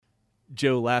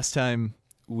Joe, last time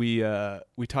we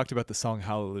talked about the song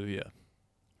Hallelujah.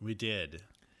 We did.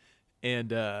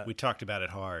 And we talked about it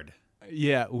hard.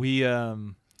 Yeah, we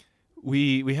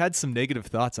had some negative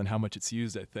thoughts on how much it's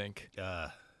used, I think.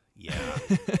 Yeah.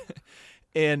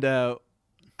 And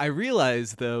I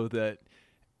realized, though, that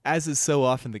as is so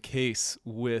often the case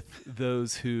with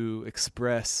those who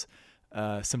express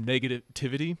some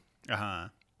negativity,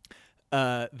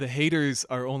 the haters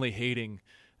are only hating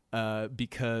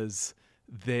because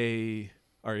they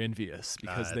are envious,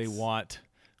 because they want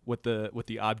what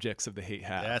the objects of the hate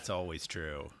have. That's always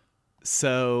true.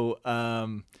 So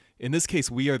in this case,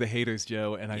 we are the haters,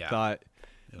 Joe. And I thought,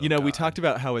 we talked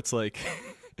about how it's like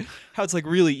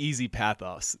really easy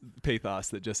pathos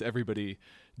that just everybody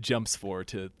jumps for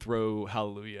to throw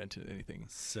hallelujah into anything.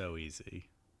 So easy.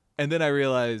 And then I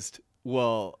realized,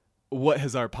 well, what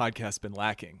has our podcast been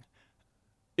lacking,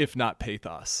 if not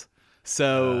pathos?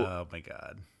 So, oh my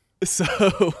God.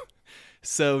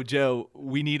 So Joe,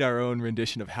 we need our own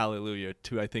rendition of Hallelujah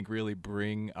to, I think, really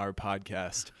bring our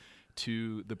podcast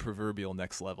to the proverbial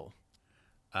next level.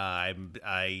 I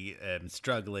am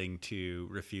struggling to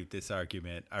refute this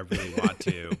argument. I really want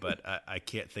to, but I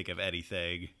can't think of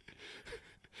anything.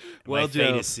 Well, my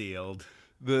fate is sealed.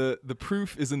 The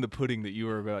proof is in the pudding that you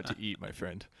are about to eat, my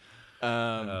friend.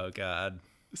 Oh God.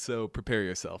 So prepare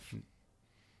yourself.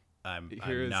 I'm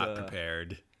not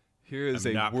prepared. Here is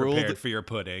I'm not prepared for your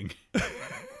pudding.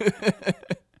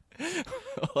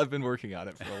 Well, I've been working on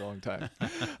it for a long time.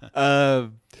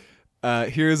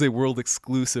 Here is a world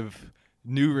exclusive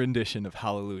new rendition of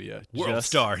Hallelujah. World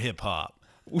star hip hop.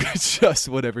 Just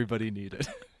what everybody needed.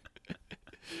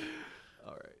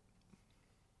 All right.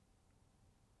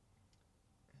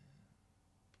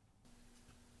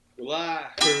 Well, I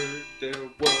heard there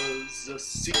was a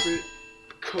secret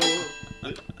chord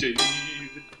that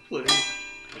David played.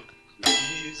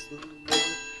 Please the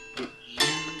Lord, but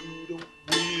you don't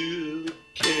really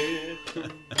care for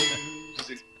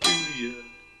music, do you?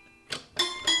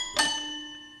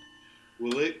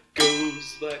 Well, it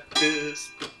goes like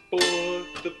this: the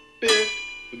fourth, the fifth,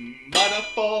 the minor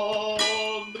fall,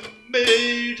 the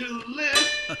major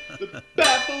lift, the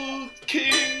baffled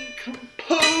king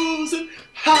composing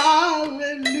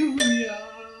hallelujah.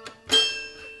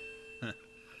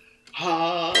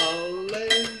 Hallelujah.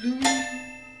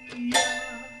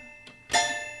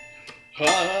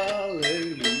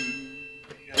 Hallelujah.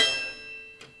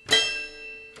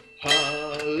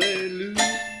 Hallelujah.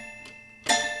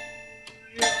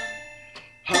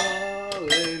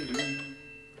 Hallelujah.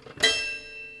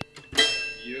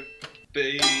 Your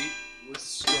faith was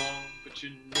strong, but you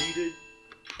needed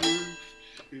proof.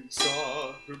 You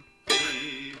saw her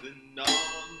bathing on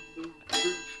the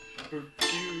roof, her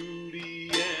beauty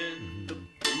and the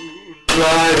moon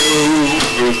right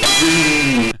over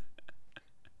me.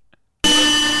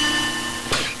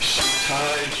 She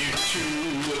tied you to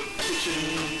a kitchen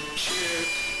chair.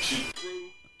 She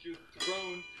broke your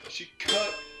throne. She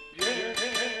cut your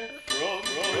hair from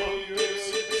your lips.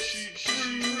 She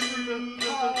drew the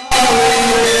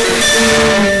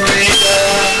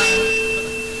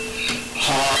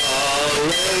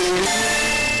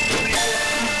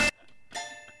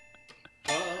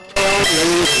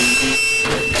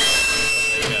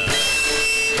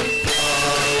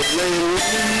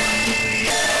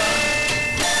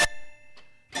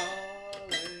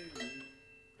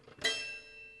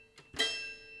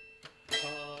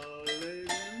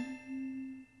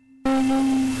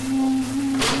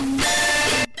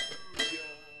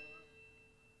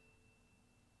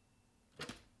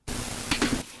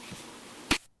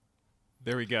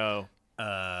There we go.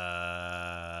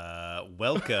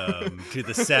 Welcome to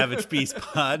the Savage Beast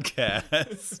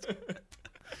podcast.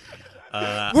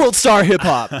 World star hip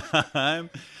hop.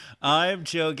 I'm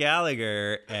Joe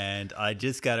Gallagher, and I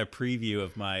just got a preview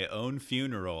of my own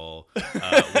funeral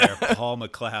where Paul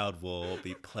McLeod will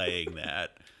be playing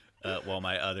that while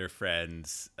my other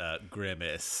friends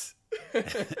grimace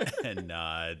and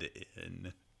nod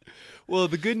in. Well,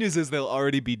 the good news is they'll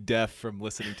already be deaf from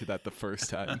listening to that the first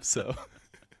time. So,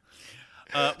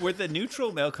 were the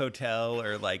neutral milk hotel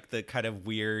or like the kind of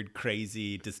weird,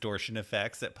 crazy distortion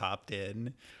effects that popped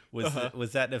in? Was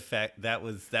that an effect that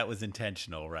was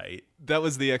intentional, right? That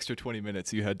was the extra 20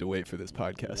 minutes you had to wait for this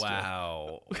podcast.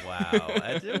 Wow.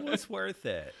 It was worth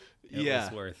it. It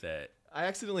was worth it. I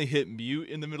accidentally hit mute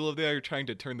in the middle of there, trying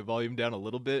to turn the volume down a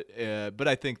little bit, but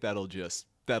I think that'll just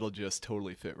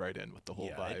totally fit right in with the whole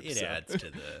vibe. It adds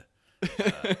to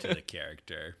the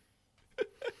character.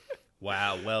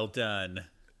 Wow, well done.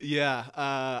 Yeah,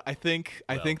 I think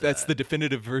that's the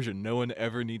definitive version. No one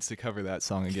ever needs to cover that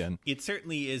song again. It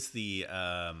certainly is the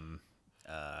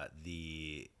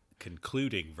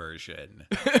concluding version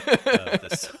of the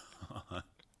song.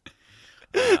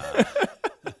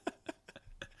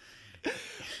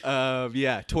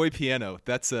 Yeah, toy piano.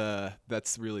 That's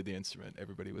really the instrument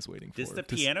everybody was waiting for. Does the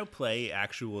piano play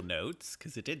actual notes?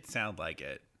 Because it did sound like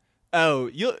it. Oh,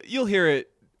 you'll hear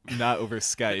it not over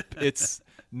Skype. It's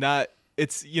not.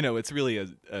 It's it's really a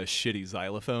shitty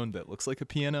xylophone that looks like a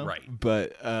piano, right?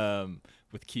 But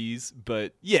with keys.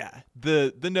 But yeah,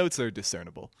 the notes are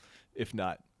discernible, if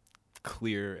not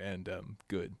clear and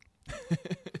good.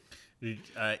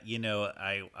 I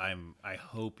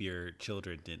hope your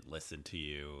children didn't listen to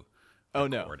you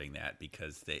recording that,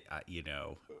 because they,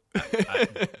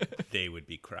 they would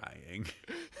be crying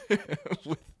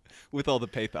with all the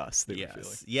pathos they were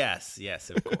feeling. Yes,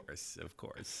 of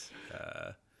course.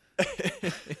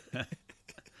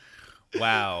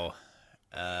 Wow.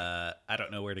 I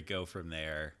don't know where to go from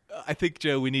there. I think,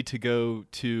 Joe, we need to go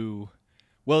to.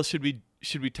 Well, should we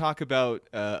talk about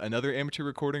another amateur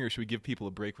recording, or should we give people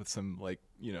a break with some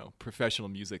professional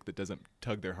music that doesn't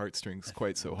tug their heartstrings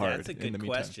quite so hard? That's a good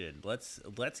question. Let's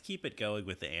keep it going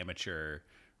with the amateur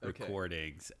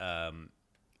recordings.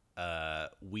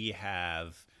 We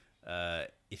have,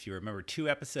 if you remember, 2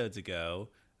 episodes ago,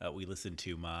 we listened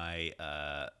to my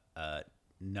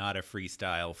not a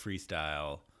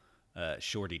freestyle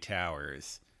Shorty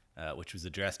Towers, which was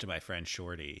addressed to my friend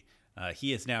Shorty.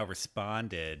 He has now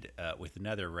responded with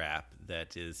another rap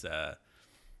that is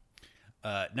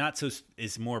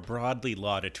is more broadly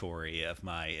laudatory of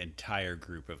my entire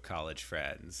group of college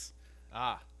friends.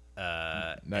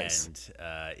 Nice.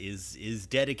 And is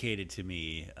dedicated to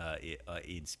me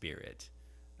in spirit,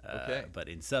 but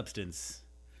in substance,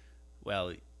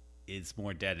 well, is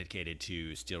more dedicated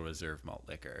to Steel Reserve malt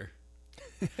liquor.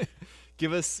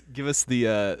 Give us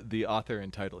the author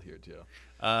and title here, Joe.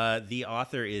 The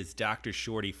author is Dr.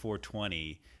 Shorty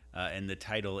 420, and the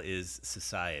title is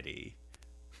Society.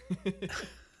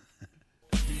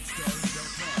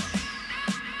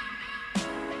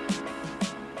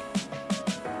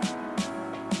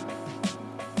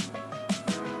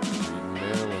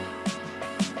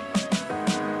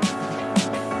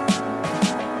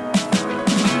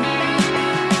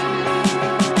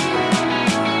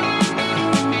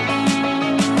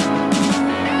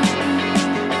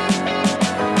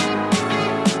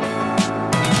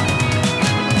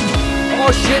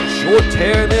 Sure,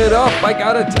 tearing it up. I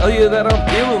gotta tell you that I'm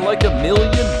feeling like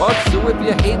 $1,000,000. So if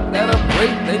you hate that I'm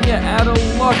great, then you're out of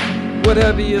luck.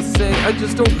 Whatever you say, I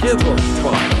just don't give a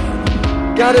fuck.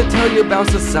 Gotta tell you about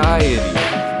society.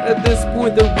 At this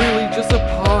point, they're really just a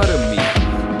part of me.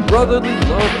 Brotherly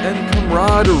love and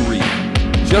camaraderie,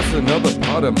 just another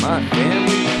part of my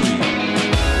family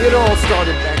tree. It all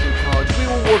started back in college. We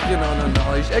were working on our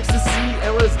knowledge. Ecstasy,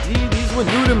 LSD, these were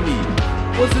new to me.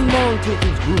 Wasn't long till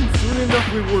things grew. Soon enough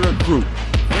we were a group.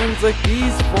 Friends like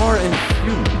these, far and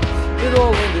few. It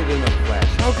all ended in a flash.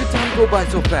 How could time go by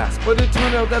so fast? But it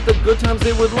turned out that the good times,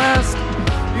 they would last.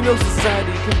 You know,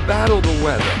 society can battle the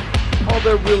weather. All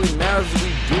that really matters is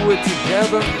we do it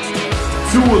together.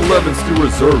 211 Steel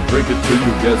Reserve, drink it till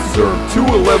you get served.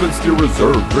 211 Steel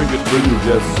Reserve, drink it till you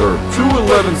get served.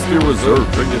 211 Steel Reserve,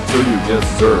 drink it till you get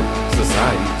served.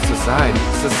 Society, society,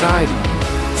 society.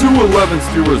 211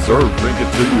 Steel Reserve, drink it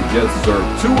till you get served.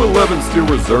 211 Steel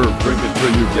Reserve, drink it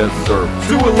till you get served.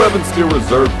 211 Steel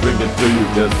Reserve, drink it till you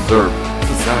get served.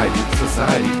 Society,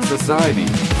 society, society.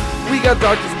 We got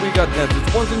doctors, we got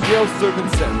dentists. One's in jail serving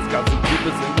sentence. Got some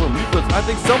keepers and room reapers. I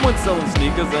think someone's selling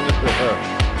sneakers and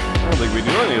I don't think we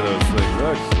do any of those things,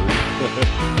 actually.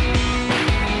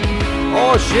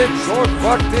 Oh shit, sure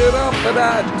fucked it up, but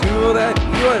I do that.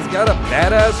 Eli's got a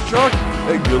badass truck.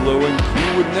 Gillo and Q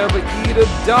would never eat a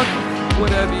duck.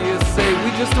 Whatever you say,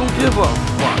 we just don't give a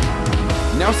fuck.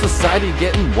 Now society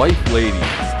getting wife ladies.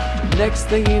 Next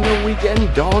thing you know, we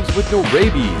getting dogs with no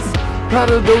rabies.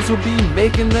 Proud of those who be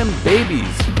making them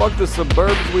babies. Fuck the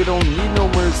suburbs, we don't need no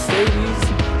Mercedes.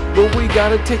 But we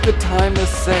gotta take the time to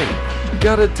say,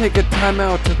 gotta take a time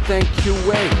out to thank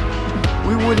QA.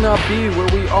 We would not be where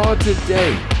we are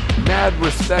today. Mad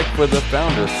respect for the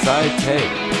founder, Saite.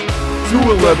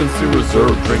 211 Steel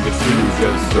Reserve, drink it till you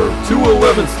get served.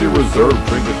 211 Steel Reserve,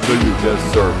 drink it till you get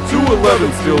served.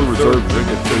 211 Steel Reserve,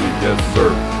 drink it till you get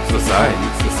served. Society,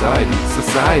 society,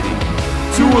 society.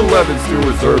 211 Steel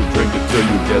Reserve, drink it till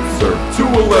you get served.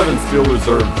 211 Steel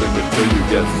Reserve, drink it till you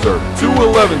get served.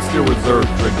 211 Steel Reserve,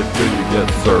 drink it till you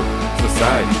get served.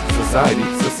 Society, society,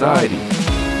 society.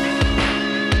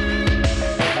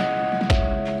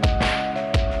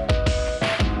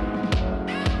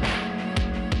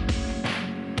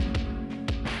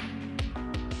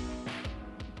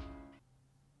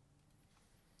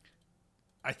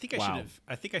 I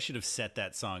think I should have set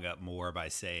that song up more by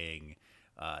saying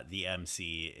the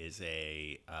MC is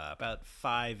a about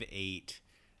 5'8",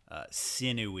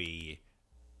 sinewy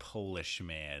Polish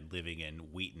man living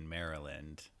in Wheaton,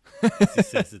 Maryland. As he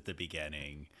says at the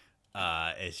beginning,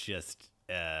 it's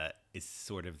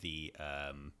sort of the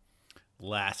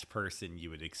last person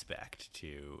you would expect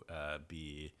to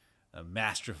be a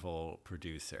masterful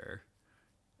producer.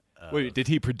 Wait, did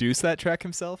he produce that track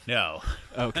himself? No.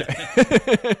 Okay.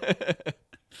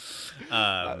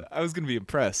 I was gonna be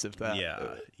impressed if that.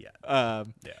 Yeah.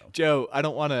 Joe, I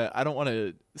don't want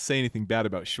to say anything bad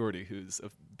about Shorty, who's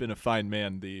been a fine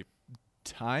man the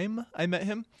time I met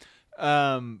him.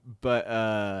 But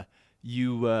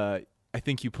I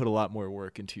think you put a lot more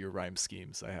work into your rhyme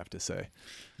schemes, I have to say.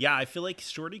 Yeah, I feel like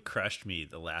Shorty crushed me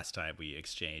the last time we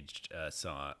exchanged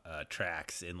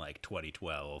tracks in like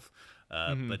 2012.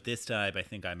 But this time, I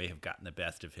think I may have gotten the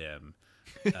best of him.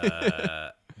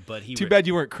 But Too bad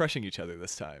you weren't crushing each other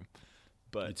this time.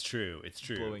 But it's true.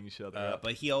 blowing each other up.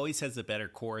 But he always has the better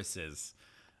choruses.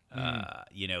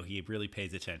 He really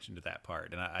pays attention to that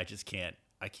part, and I just can't.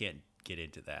 I can't get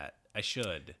into that. I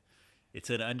should. It's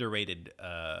an underrated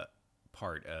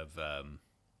part of I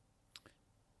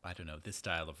don't know, this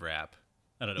style of rap.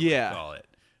 I don't know what to call it.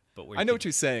 But I know what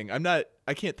you're saying. I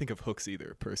can't think of hooks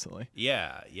either, personally.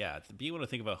 Yeah. To be able to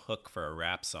think of a hook for a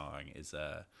rap song is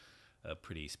a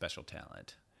pretty special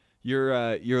talent.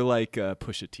 You're like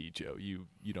Pusha T, Joe. You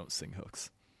don't sing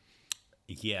hooks.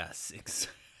 Yes,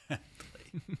 exactly.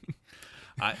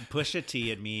 Pusha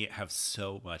T and me have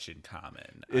so much in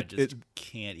common. I just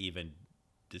can't even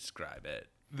describe it.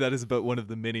 That is but one of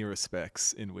the many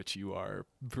respects in which you are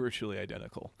virtually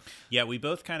identical. Yeah, we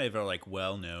both kind of are like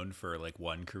well known for like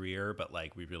one career, but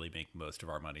like we really make most of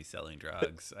our money selling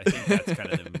drugs. I think that's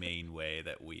kind of the main way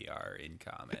that we are in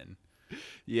common.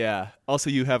 Yeah. Also,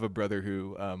 you have a brother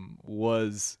who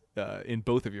was in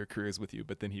both of your careers with you,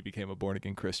 but then he became a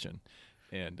born-again Christian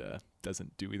and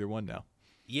doesn't do either one now.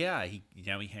 Yeah, he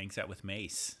hangs out with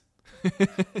Mace.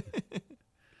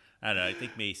 I don't know. I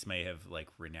think Mace may have like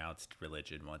renounced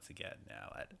religion once again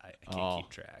now. I can't keep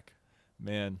track.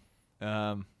 Man.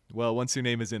 Well, once your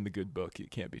name is in the good book, it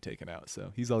can't be taken out.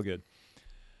 So he's all good.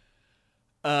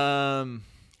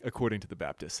 According to the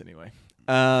Baptists, anyway.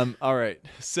 All right.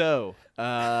 So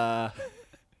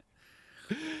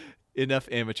enough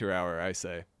amateur hour, I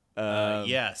say.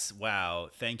 Yes. Wow.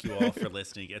 Thank you all for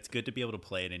listening. It's good to be able to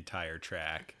play an entire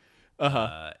track.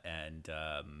 And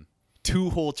 2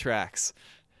 whole tracks.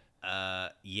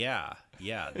 Yeah.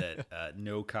 That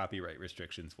no copyright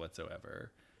restrictions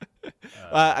whatsoever.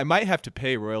 I might have to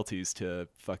pay royalties to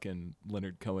fucking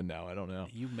Leonard Cohen now. I don't know.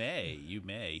 You may.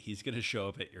 He's gonna show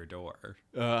up at your door.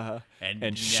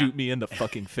 And shoot me in the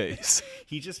fucking face.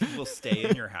 He just will stay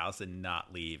in your house and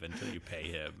not leave until you pay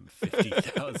him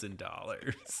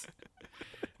 $50,000.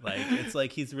 Like it's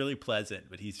like he's really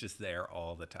pleasant, but he's just there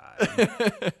all the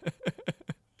time.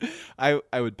 I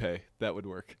would pay. That would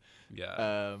work.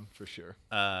 Yeah. For sure.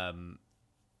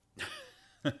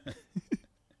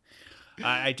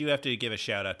 I do have to give a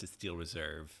shout out to Steel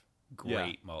Reserve.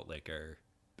 Great malt liquor.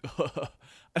 I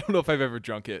don't know if I've ever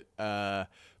drunk it,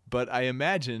 but I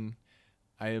imagine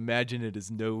it is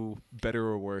no better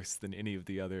or worse than any of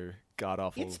the other god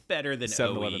awful. It's better than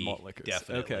 7-Eleven malt liquors.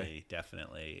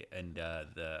 Definitely. And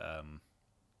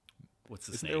what's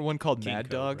the name? Isn't there one called King Mad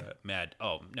Cobra.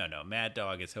 Dog? No. Mad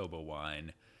Dog is hobo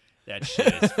wine. That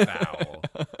shit is foul.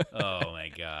 Oh my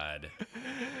god.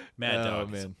 Mad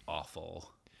Dog is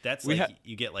awful. That's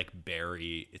you get like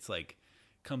berry. It's like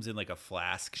comes in like a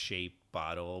flask shaped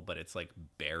bottle, but it's like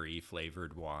berry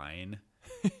flavored wine.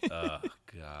 Oh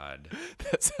god.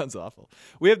 That sounds awful.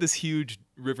 We have this huge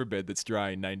riverbed that's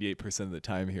dry 98% of the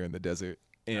time here in the desert,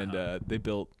 and they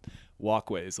built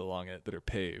walkways along it that are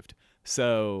paved.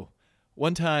 So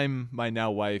one time my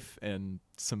now wife and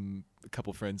a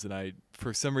couple friends and I,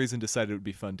 for some reason, decided it would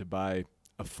be fun to buy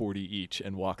a 40 each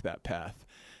and walk that path.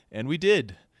 And we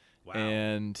did. Wow.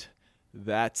 And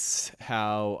that's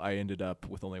how I ended up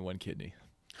with only one kidney.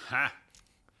 Ha!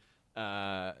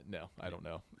 No, I don't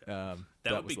know. That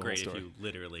would be great if you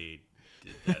literally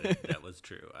did that. If that was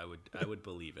true. I would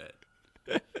believe it.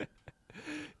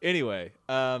 Anyway,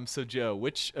 so Joe,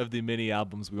 which of the many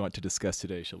albums we want to discuss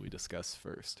today shall we discuss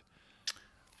first?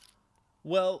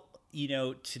 Well,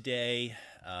 today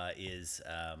is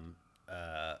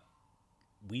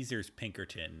Weezer's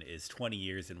Pinkerton is 20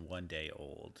 years and 1 day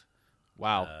old.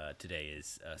 Wow. Today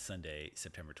is Sunday,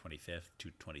 September 25th,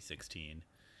 2016.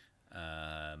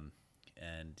 And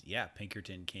yeah,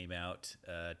 Pinkerton came out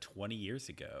 20 years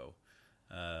ago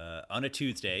on a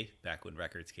Tuesday, back when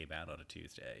records came out on a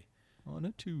Tuesday. on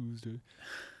a Tuesday.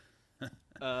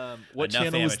 What Enough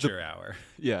channel was amateur the hour?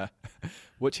 Yeah.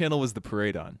 What channel was the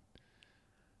parade on?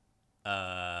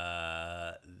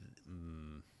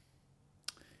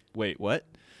 Wait, what?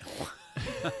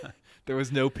 There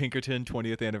was no Pinkerton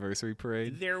 20th anniversary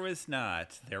parade? There was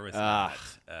not. Not.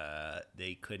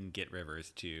 They couldn't get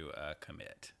Rivers to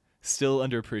commit. Still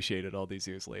underappreciated all these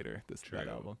years later, that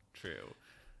album. True.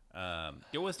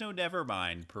 There was no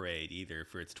Nevermind parade either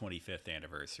for its 25th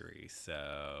anniversary.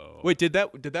 So Wait, did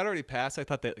that already pass? I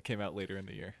thought that came out later in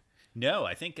the year. no,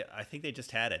 I think they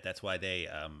just had it. That's why they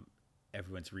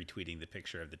everyone's retweeting the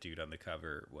picture of the dude on the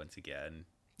cover once again.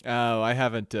 Oh, I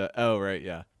haven't. Oh, right,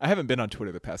 yeah. I haven't been on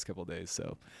Twitter the past couple of days,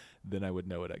 so then I would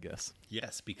know it, I guess.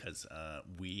 Yes, because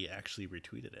we actually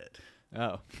retweeted it.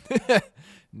 Oh,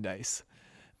 nice.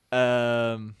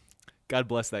 God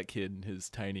bless that kid and his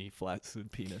tiny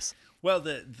flaccid penis. Well,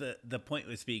 the point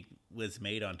was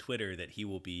made on Twitter that he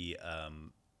will be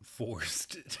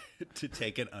forced to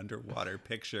take an underwater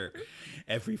picture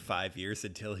every 5 years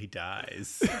until he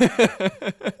dies.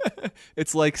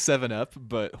 It's like 7-Up,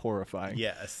 but horrifying.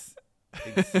 Yes,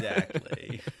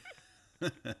 exactly.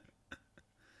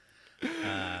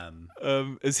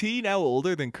 Is he now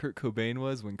older than Kurt Cobain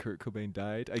was when Kurt Cobain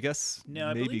died? I guess No,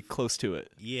 I maybe believe- close to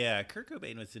it. Yeah, Kurt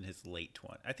Cobain was in his late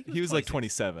 20s. I think He was like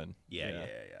 26. 27. Yeah.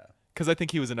 Because I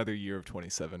think he was another year of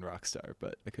 27 rock star,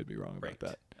 but I could be wrong Right.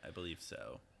 about that. I believe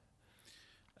so.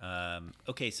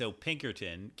 Okay, so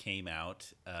Pinkerton came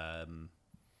out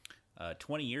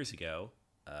 20 years ago.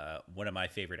 One of my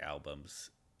favorite albums.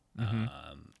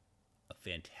 A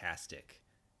fantastic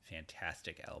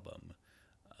album.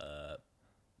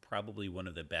 Probably one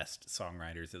of the best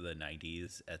songwriters of the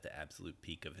 90s at the absolute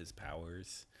peak of his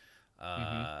powers.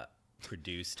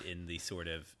 Produced in the sort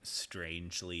of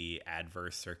strangely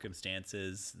adverse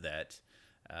circumstances that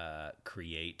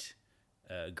create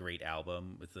a great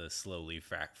album with a slowly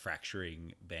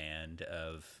fracturing band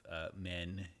of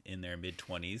men in their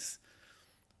mid-20s.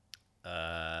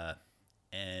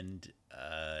 And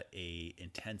a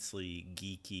intensely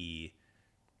geeky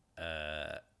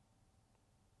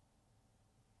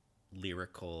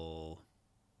lyrical,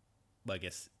 I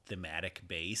guess, thematic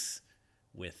base,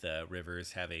 with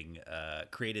Rivers having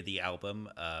created the album,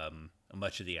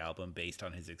 much of the album based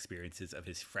on his experiences of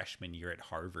his freshman year at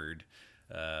Harvard,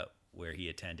 where he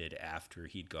attended after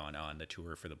he'd gone on the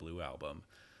tour for the Blue Album.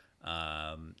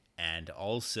 And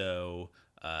also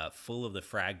full of the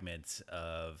fragments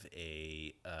of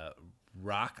a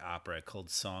rock opera called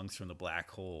Songs from the Black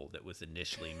Hole that was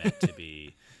initially meant to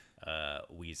be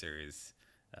Weezer's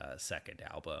second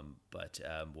album, but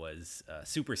was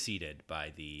superseded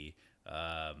by the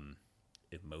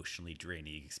emotionally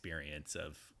draining experience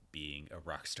of being a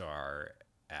rock star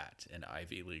at an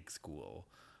Ivy League school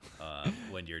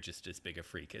when you're just as big a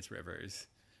freak as Rivers.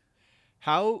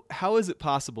 How is it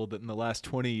possible that in the last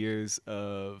 20 years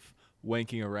of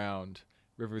wanking around,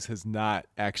 Rivers has not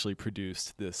actually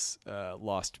produced this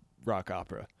lost rock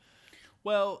opera?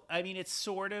 Well, I mean, it's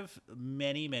sort of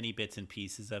many bits and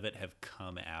pieces of it have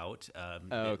come out.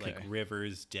 Like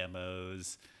Rivers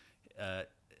demos,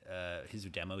 his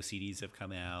demo CDs have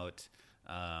come out.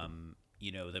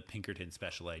 The Pinkerton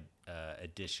special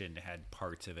edition had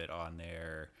parts of it on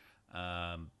there.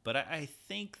 But I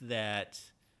think that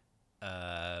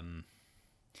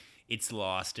it's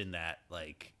lost in that,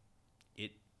 like,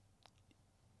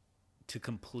 to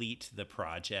complete the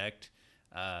project,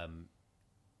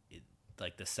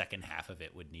 like the second half of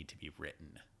it would need to be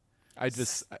written. I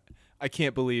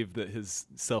can't believe that his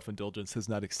self-indulgence has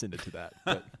not extended to that.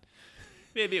 But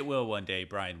maybe it will one day,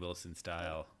 Brian Wilson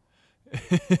style.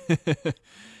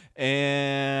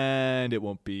 And it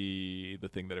won't be the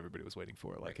thing that everybody was waiting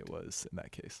for, like it was in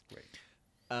that case. Right.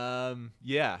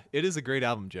 Yeah, it is a great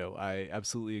album, Joe. I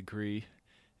absolutely agree.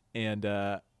 And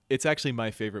it's actually my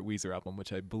favorite Weezer album,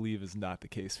 which I believe is not the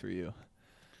case for you.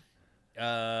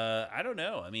 I don't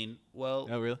know. I mean, well,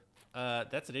 Oh, really?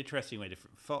 That's an interesting way to.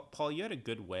 Paul, you had a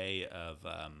good way of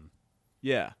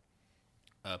Yeah.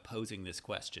 posing this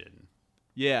question.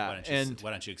 Yeah.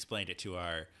 Why don't you explain it to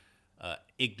our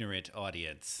ignorant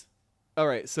audience? All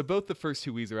right. So both the first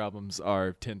two Weezer albums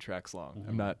are 10 tracks long.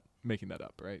 I'm not making that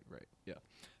up, right? Right. Yeah.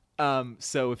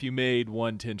 So if you made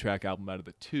one 10-track album out of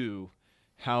the two,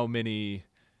 how many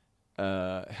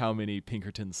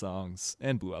Pinkerton songs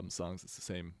and Blue Album songs, it's the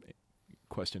same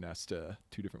question asked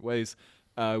two different ways,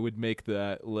 would make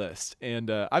that list? And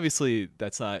obviously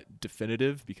that's not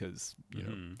definitive because you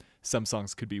know some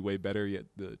songs could be way better, yet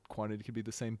the quantity could be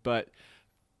the same. But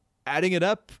adding it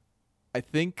up, I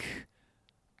think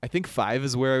 5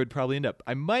 is where I would probably end up.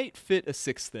 I might fit a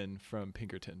 6th in from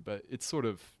Pinkerton, but it's sort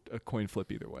of a coin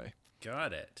flip either way.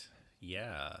 Got it.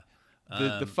 Yeah.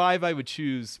 The 5 I would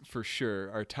choose for sure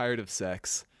are Tired of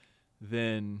Sex.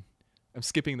 Then I'm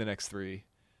skipping the next 3.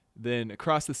 Then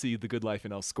Across the Sea, The Good Life,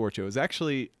 and El Scorcho is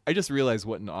actually, I just realized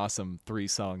what an awesome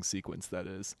 3-song sequence that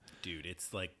is. Dude, it's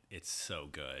so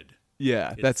good.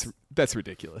 Yeah, that's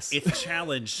ridiculous. It's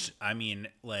challenged. I mean,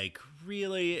 like,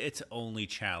 really, it's only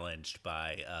challenged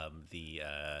by the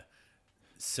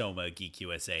Soma Geek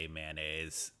USA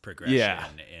mayonnaise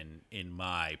progression in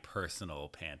my personal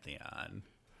pantheon.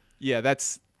 Yeah,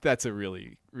 that's a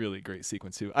really, really great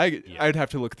sequence too. I'd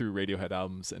have to look through Radiohead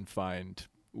albums and find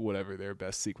whatever their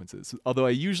best sequences. Although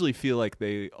I usually feel like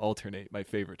they alternate my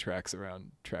favorite tracks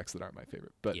around tracks that aren't my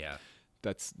favorite. But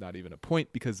that's not even a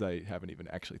point because I haven't even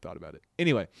actually thought about it.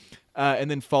 Anyway, and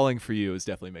then Falling for You is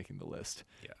definitely making the list.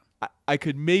 Yeah, I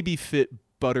could maybe fit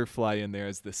Butterfly in there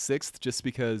as the 6th just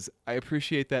because I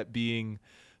appreciate that being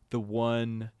the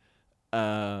one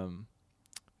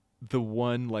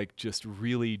like just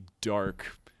really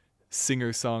dark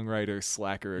singer-songwriter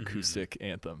slacker acoustic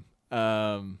anthem.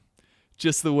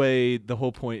 Just the way the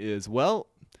whole point is, well,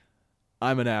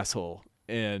 I'm an asshole.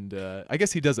 And I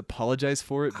guess he does apologize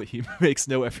for it, but he makes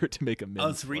no effort to make amends. I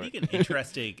was reading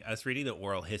I was reading the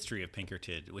oral history of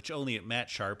Pinkerton, which only Matt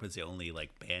Sharp was the only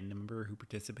like band member who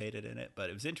participated in it. But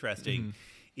it was interesting. Mm-hmm.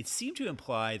 It seemed to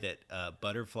imply that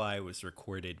Butterfly was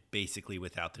recorded basically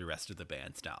without the rest of the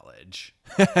band's knowledge.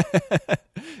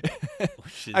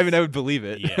 I mean, I would believe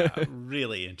it. Yeah,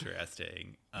 really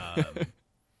interesting.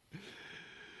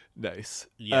 Nice.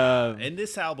 Yeah, and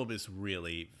this album is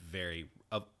really very,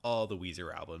 of all the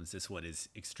Weezer albums, this one is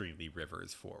extremely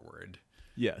Rivers forward.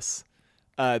 Yes.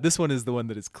 This one is the one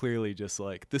that is clearly just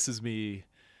like, this is me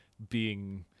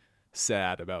being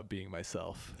sad about being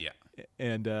myself. Yeah.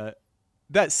 And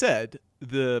that said,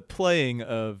 the playing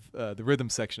of the rhythm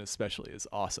section especially is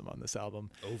awesome on this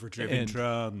album. Overdriven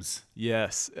drums.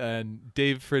 Yes, and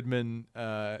Dave Fridman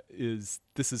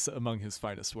this is among his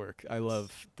finest work. I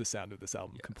love the sound of this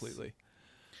album completely.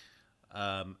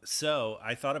 So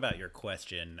I thought about your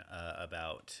question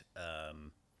about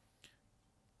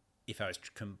if I was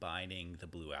combining the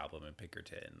Blue Album and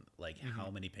Pinkerton, like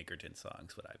how many Pinkerton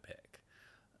songs would I pick?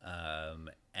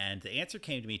 And the answer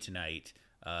came to me tonight.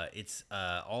 It's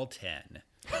all 10.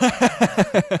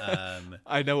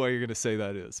 I know why you're going to say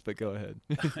that is, but go ahead.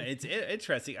 It's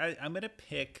interesting. I'm going to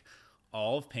pick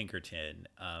all of Pinkerton.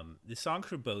 The songs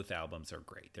from both albums are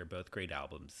great. They're both great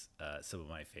albums, some of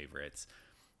my favorites.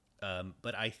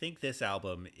 But I think this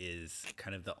album is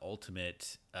kind of the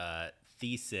ultimate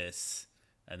thesis,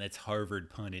 and that's Harvard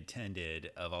pun intended,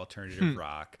 of alternative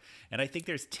rock. And I think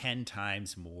there's 10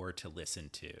 times more to listen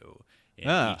to in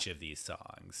each of these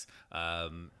songs,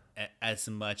 as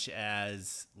much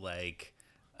as like,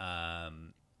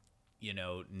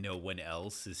 No One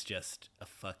Else is just a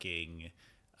fucking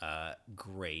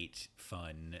great,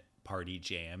 fun party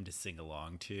jam to sing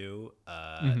along to.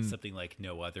 Something like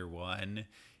No Other One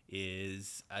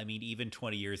is, I mean, even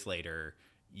 20 years later,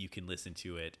 you can listen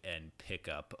to it and pick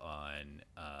up on,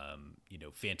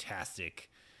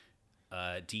 fantastic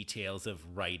details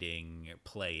of writing,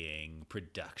 playing,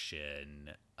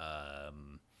 production.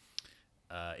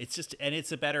 It's just, and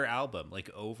it's a better album. Like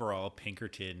overall,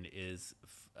 Pinkerton is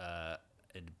a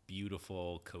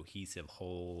beautiful, cohesive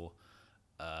whole.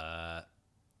 I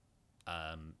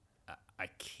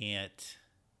can't.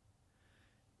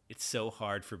 It's so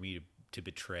hard for me to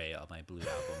betray all my Blue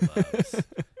Album loves,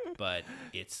 but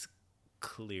it's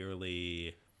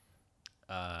clearly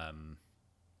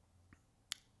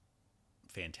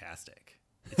fantastic.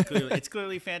 It's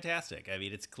clearly fantastic. I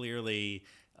mean, it's clearly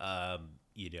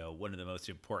one of the most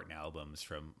important albums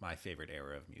from my favorite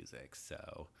era of music.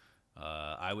 So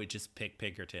I would just pick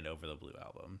Pinkerton over the Blue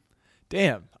Album.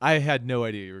 Damn, I had no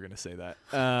idea you were going to say that.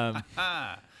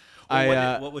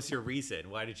 What was your reason?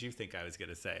 Why did you think I was going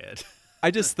to say it? I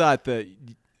just thought that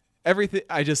everything.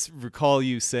 I just recall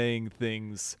you saying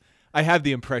things. I have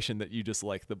the impression that you just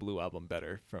like the Blue Album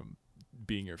better from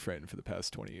being your friend for the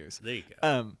past 20 years. There you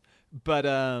go.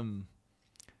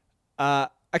 I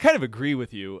kind of agree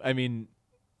with you. I mean,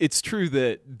 it's true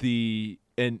that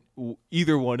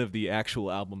either one of the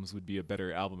actual albums would be a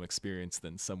better album experience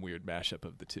than some weird mashup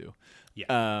of the two.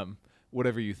 Yeah.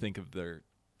 Whatever you think of the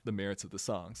merits of the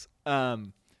songs.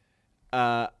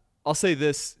 I'll say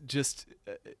this, just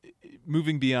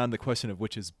moving beyond the question of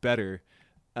which is better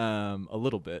a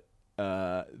little bit.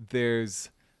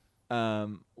 There's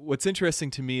what's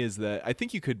interesting to me is that I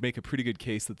think you could make a pretty good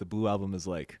case that the Blue Album is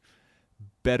like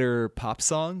better pop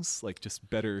songs, like just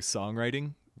better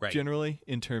songwriting generally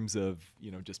in terms of,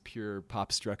 just pure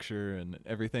pop structure and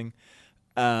everything.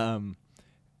 But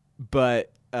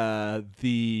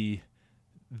the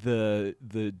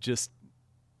the just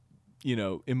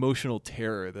emotional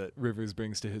terror that Rivers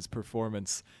brings to his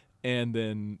performance, and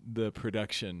then the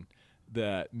production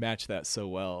that match that so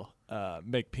well,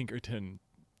 make Pinkerton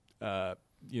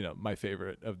my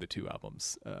favorite of the two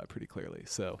albums pretty clearly.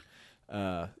 So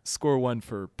score 1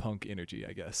 for punk energy,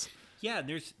 I guess. Yeah,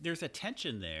 there's a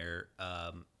tension there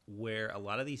where a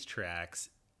lot of these tracks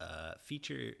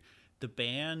feature the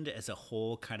band as a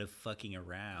whole kind of fucking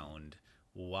around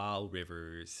while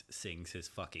Rivers sings his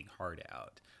fucking heart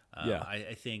out.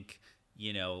 I think,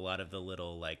 a lot of the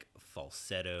little like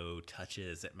falsetto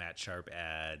touches that Matt Sharp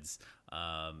adds.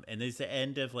 And there's the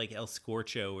end of like El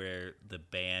Scorcho where the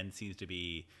band seems to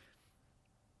be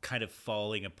kind of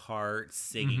falling apart,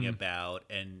 singing about,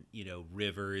 and,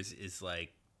 Rivers is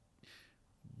like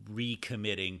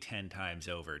recommitting 10 times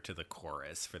over to the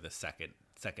chorus for the second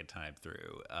time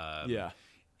through.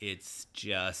 It's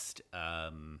just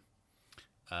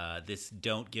this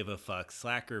don't give a fuck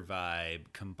slacker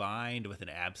vibe combined with an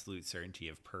absolute certainty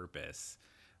of purpose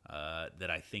that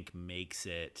I think makes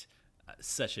it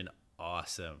such an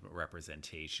awesome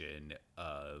representation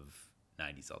of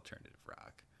 90s alternative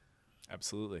rock.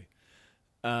 Absolutely.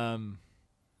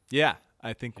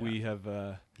 I think we have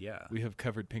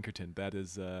covered Pinkerton. That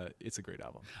is it's a great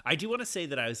album. I do want to say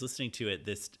that I was listening to it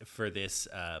this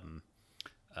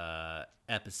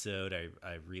episode.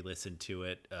 I re-listened to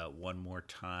it one more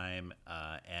time,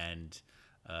 and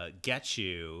Get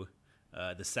You,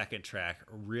 the second track,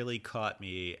 really caught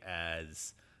me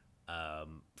as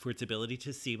for its ability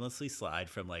to seamlessly slide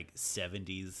from like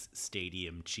 70s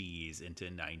stadium cheese into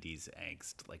 90s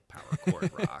angst, like power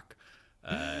chord rock.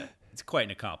 It's quite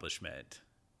an accomplishment.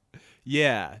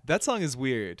 Yeah, that song is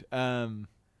weird.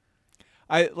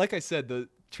 Like I said, the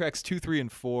tracks 2, 3,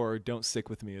 and 4 don't stick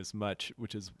with me as much,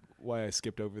 which is why I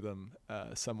skipped over them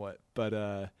somewhat.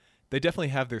 But they definitely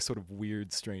have their sort of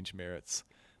weird, strange merits.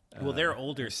 Well, they're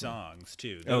older songs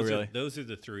too. Really? Those are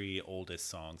the 3 oldest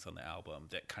songs on the album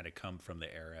that kind of come from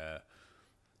the era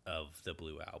of the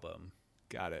Blue Album.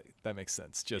 Got it. That makes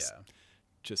sense. Just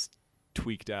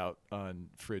tweaked out on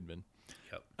Fridman.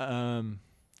 Yep.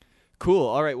 Cool.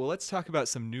 All right. Well, let's talk about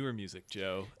some newer music,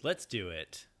 Joe. Let's do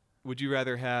it. Would you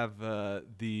rather have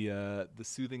the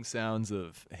soothing sounds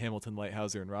of Hamilton,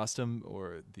 Lighthouser, and Rostam,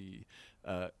 or the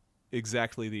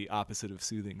exactly the opposite of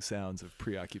soothing sounds of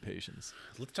Preoccupations?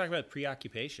 Let's talk about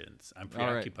Preoccupations. I'm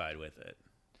preoccupied with it.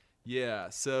 Yeah.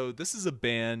 So this is a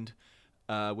band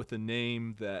with a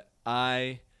name that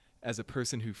I, as a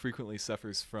person who frequently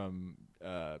suffers from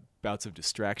bouts of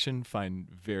distraction, find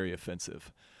very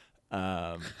offensive.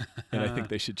 And I think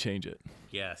they should change it.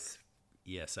 Yes,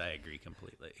 I agree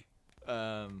completely.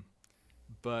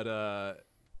 But I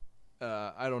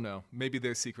don't know. Maybe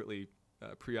they're secretly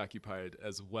preoccupied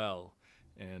as well,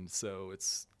 and so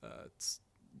it's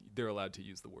they're allowed to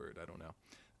use the word. I don't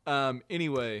know.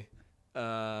 Anyway,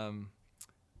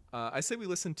 I say we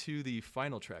listen to the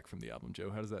final track from the album. Joe,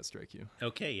 how does that strike you?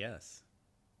 Okay, yes.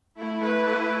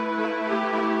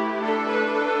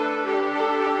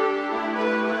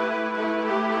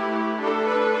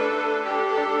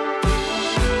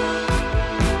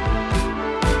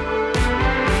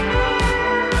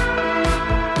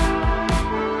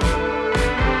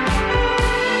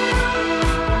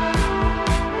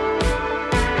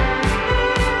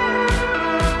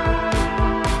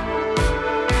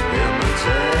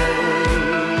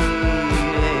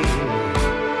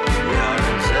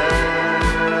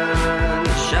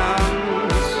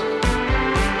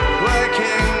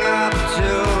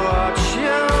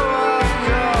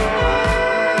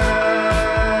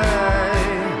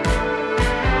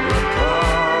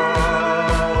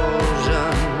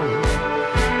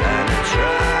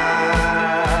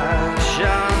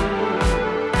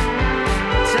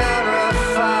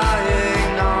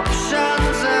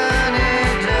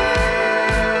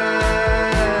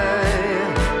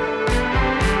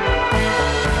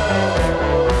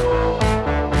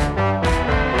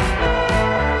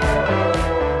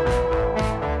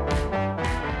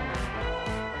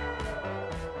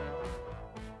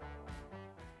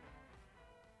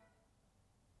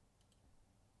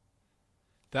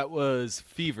 That was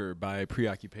Fever by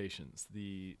Preoccupations,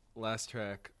 the last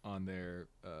track on their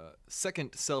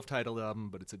second self-titled album,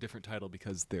 but it's a different title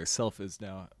because their self is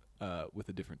now with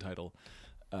a different title,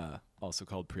 also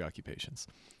called Preoccupations.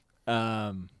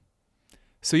 So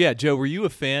yeah, Joe, were you a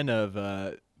fan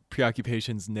of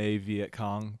Preoccupations nay Viet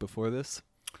Cong before this?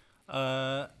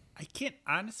 I can't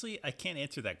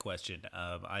answer that question.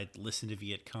 I listened to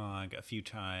Viet Cong a few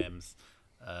times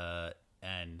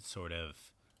and sort of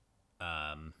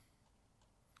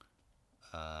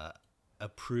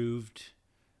approved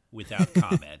without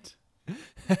comment.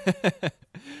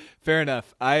 Fair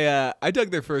enough. I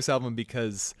dug their first album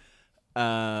because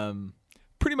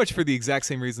pretty much for the exact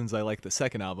same reasons I like the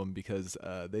second album, because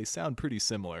they sound pretty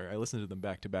similar. I listened to them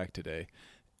back to back today,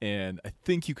 and I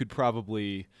think you could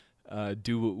probably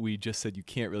do what we just said you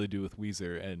can't really do with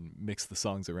Weezer and mix the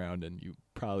songs around, and you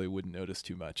probably wouldn't notice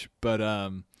too much. But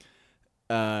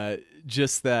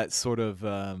just that sort of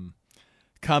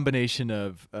combination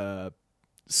of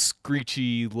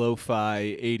screechy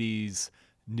lo-fi 80s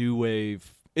new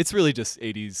wave. It's really just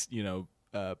 80s,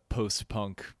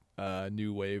 post-punk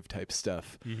new wave type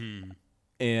stuff. Mm-hmm.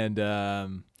 And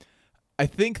I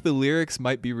think the lyrics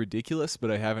might be ridiculous, but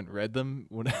I haven't read them.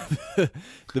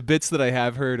 The bits that I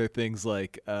have heard are things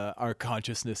like our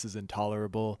consciousness is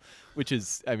intolerable, which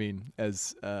is, I mean,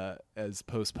 as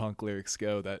post-punk lyrics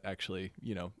go, that actually,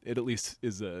 it at least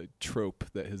is a trope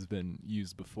that has been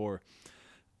used before.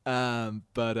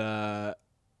 But I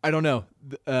don't know.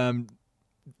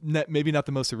 Maybe not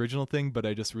the most original thing, but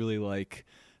I just really like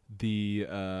the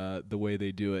way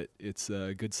they do it. It's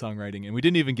good songwriting, and we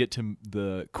didn't even get to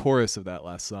the chorus of that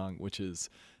last song, which is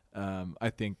I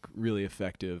think really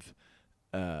effective.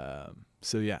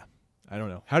 So yeah, I don't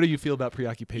know. How do you feel about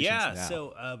Preoccupations now?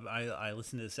 So I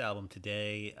listened to this album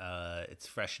today. It's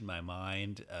fresh in my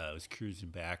mind. I was cruising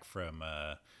back from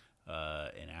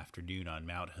an afternoon on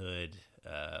Mount Hood,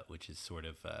 which is sort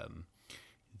of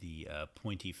the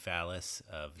pointy phallus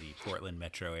of the Portland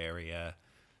metro area.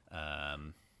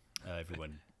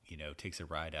 Everyone, takes a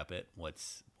ride up it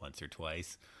once or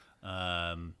twice.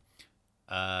 And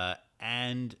I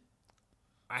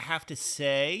have to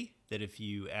say that if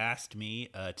you asked me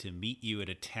to meet you at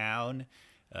a town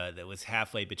that was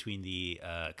halfway between the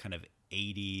kind of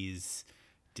 80s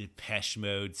Depeche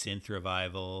Mode synth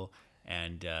revival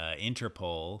and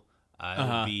Interpol,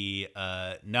 I would be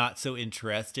not so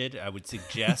interested. I would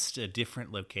suggest a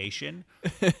different location,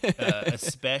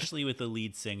 especially with the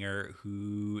lead singer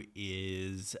who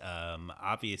is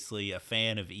obviously a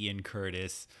fan of Ian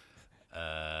Curtis.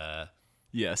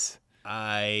 Yes.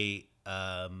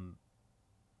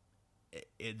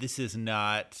 This is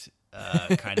not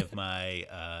kind of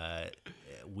my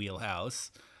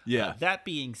wheelhouse. Yeah. That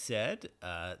being said,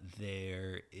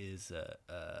 there is a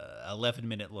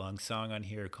 11-minute long song on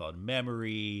here called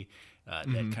Memory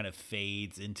that kind of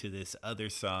fades into this other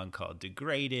song called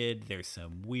Degraded. There's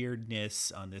some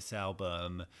weirdness on this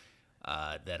album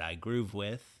that I groove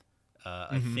with.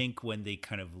 I think when they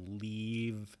kind of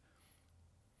leave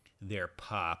their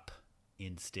pop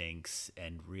instincts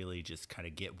and really just kind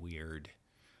of get weird,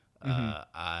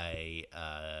 I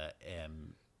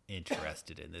am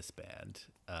interested in this band.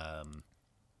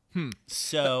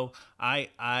 So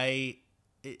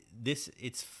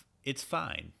it's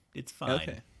fine. It's fine.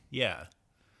 Okay. Yeah.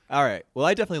 All right. Well,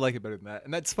 I definitely like it better than that.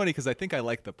 And that's funny because I think I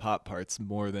like the pop parts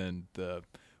more than the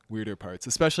weirder parts,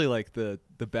 especially like the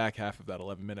back half of that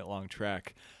 11-minute long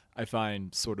track. I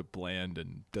find sort of bland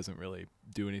and doesn't really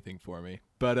do anything for me.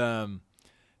 But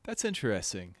that's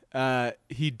interesting.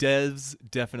 He does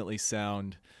definitely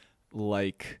sound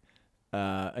like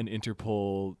an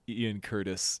Interpol Ian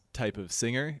Curtis type of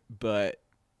singer, but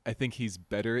I think he's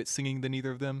better at singing than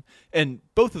either of them. And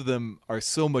both of them are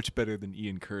so much better than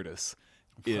Ian Curtis.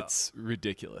 It's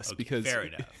ridiculous. Okay, because fair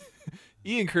enough.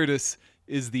 Ian Curtis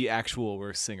is the actual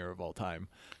worst singer of all time.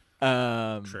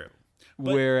 True.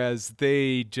 Whereas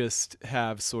they just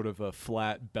have sort of a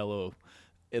flat bellow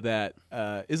that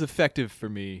is effective for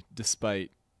me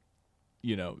despite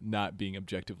not being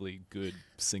objectively good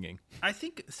singing. I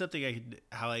think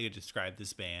how I could describe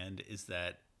this band is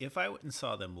that if I went and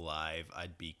saw them live,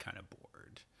 I'd be kind of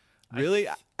bored. Really?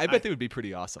 I bet they would be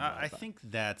pretty awesome. I think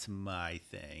that's my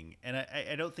thing. And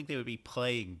I don't think they would be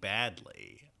playing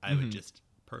badly. I would just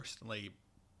personally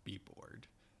be bored.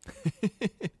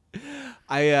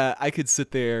 I could sit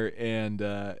there and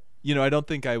I don't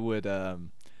think I would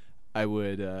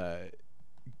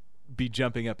be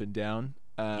jumping up and down.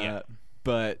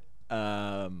 But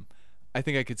I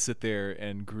think I could sit there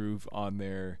and groove on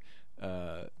their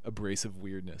abrasive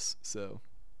weirdness. So,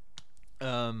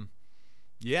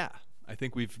 yeah, I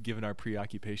think we've given our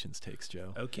Preoccupations takes,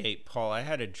 Joe. Okay, Paul, I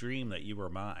had a dream that you were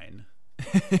mine.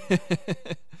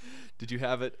 Did you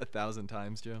have it 1,000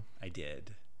 times, Joe? I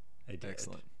did.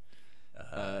 Excellent.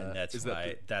 And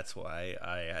that's why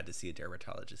I had to see a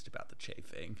dermatologist about the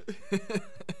chafing.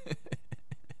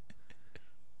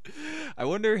 I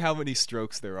wonder how many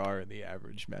strokes there are in the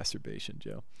average masturbation,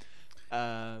 Joe.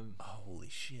 Holy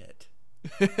shit.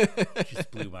 Just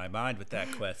blew my mind with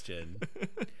that question.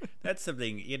 That's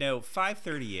something,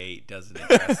 538 doesn't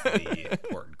address the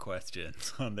important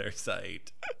questions on their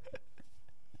site.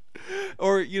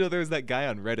 Or, there was that guy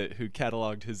on Reddit who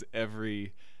cataloged his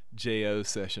every JO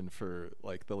session for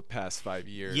like the past 5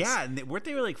 years. Yeah, and weren't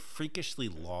they like freakishly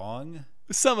long?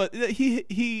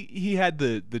 He had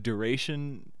the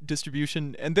duration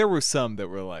distribution, and there were some that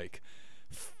were like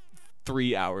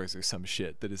 3 hours or some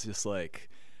shit that is just like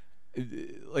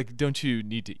don't you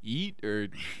need to eat, or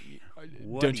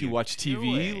don't you watch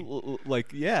TV?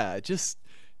 Like, yeah, just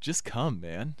come,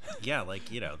 man. Yeah, like,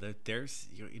 there's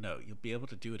you'll be able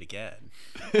to do it again.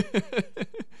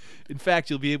 In fact,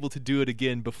 you'll be able to do it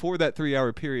again before that 3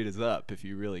 hour period is up if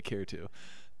you really care to.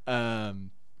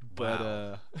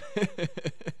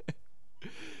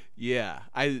 Yeah,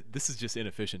 this is just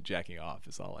inefficient jacking off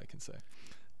is all I can say.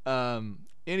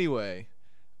 Anyway,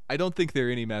 I don't think there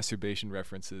are any masturbation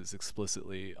references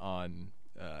explicitly on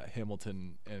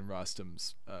Hamilton and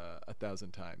Rostam's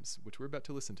 1,000 Times, which we're about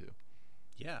to listen to.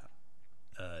 Yeah.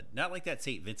 Not like that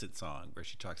St. Vincent song where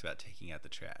she talks about taking out the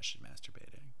trash and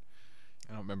masturbating.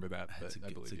 I don't remember that, but I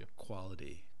believe you.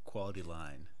 Quality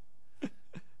line.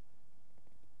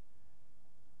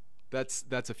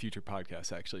 That's a future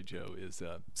podcast, actually, Joe, is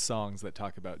songs that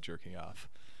talk about jerking off.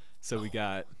 So we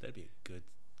got... That'd be a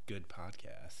good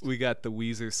podcast. We got the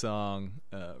Weezer song,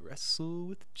 Wrestle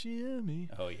with Jimmy.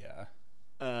 Oh, yeah.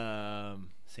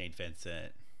 St.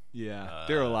 Vincent. Yeah,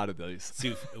 there are a lot of those.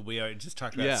 We are just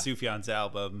talking about Sufjan's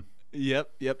album. Yep.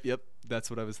 That's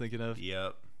what I was thinking of.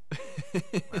 Yep.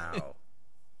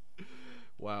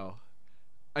 Wow.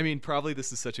 I mean, probably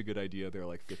this is such a good idea. There are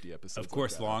like 50 episodes. Of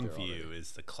course, Longview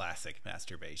is the classic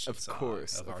masturbation song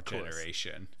of our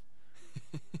generation.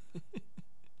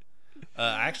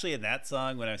 Actually, in that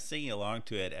song, when I was singing along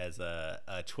to it as a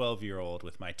 12-year-old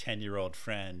with my 10-year-old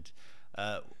friend,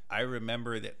 I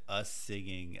remember that us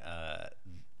singing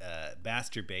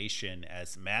masturbation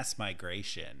as mass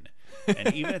migration,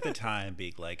 and even at the time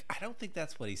being like, I don't think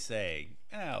that's what he's saying.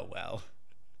 Oh well.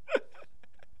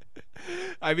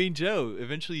 I mean, Joe,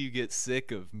 eventually you get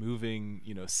sick of moving,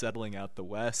 settling out the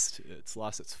West. It's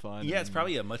lost its fun. Yeah, it's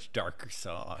probably a much darker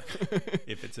song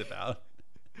if it's about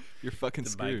you're fucking the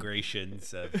screwed.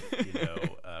 Migrations of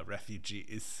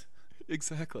refugees.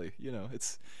 Exactly.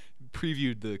 It's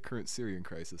previewed the current Syrian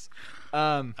crisis.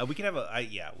 We can have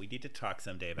we need to talk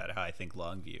someday about how I think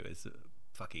Longview is a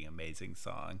fucking amazing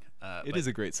song. It is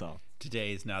a great song.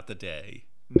 Today is not the day.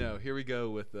 No, here we go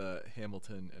with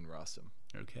Hamilton and Rostam.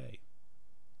 Okay.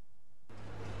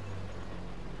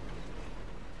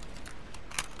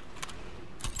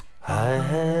 I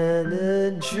had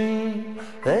a dream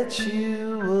that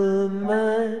you were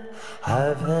mine.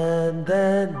 I've had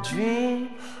that dream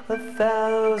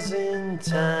 1,000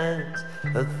 times,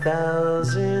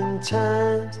 1,000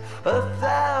 times,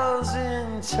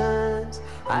 1,000 times.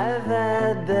 I've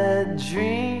had that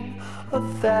dream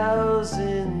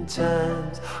 1,000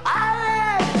 times.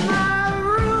 I left my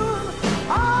room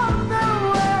on the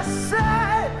west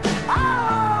side,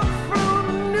 all from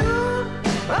noon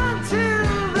until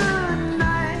the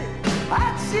night. I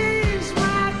changed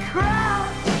my crown,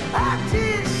 I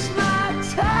ditched my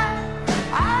tie.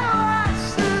 I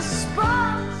watched the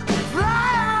sparks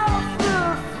fly off the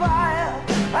fire.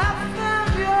 I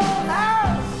found your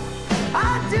house, I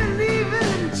didn't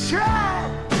even try.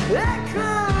 There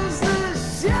comes the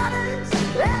shadows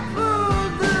that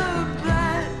pulled the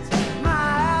blinds. My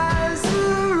eyes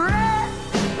are red,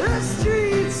 the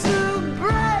streets are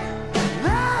bright.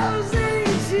 Those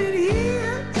ancient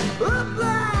years were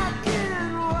black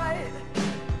and white.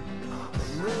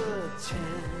 The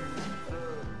 10th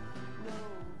of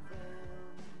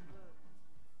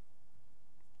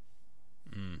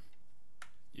November.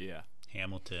 Yeah.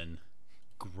 Hamilton,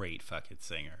 great fucking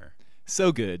singer.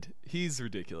 So good. He's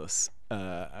ridiculous.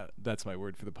 That's my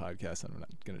word for the podcast. I'm not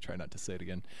going to try not to say it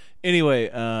again. Anyway,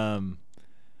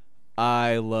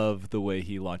 I love the way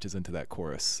he launches into that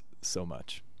chorus so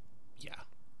much. Yeah.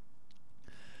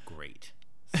 Great.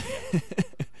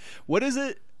 What is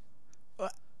it?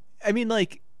 I mean,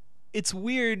 like, it's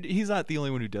weird. He's not the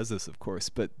only one who does this, of course,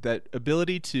 but that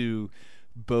ability to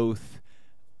both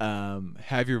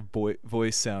have your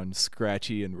voice sound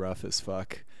scratchy and rough as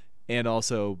fuck and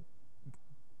also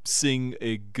sing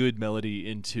a good melody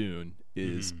in tune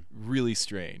is really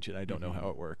strange, and I don't know how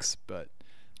it works, but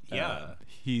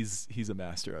he's a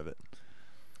master of it.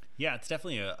 Yeah, it's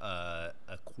definitely a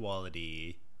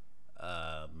quality.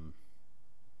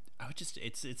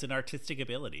 It's an artistic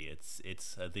ability.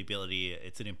 It's the ability.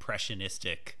 It's an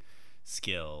impressionistic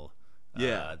skill.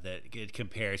 That it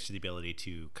compares to the ability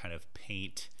to kind of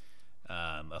paint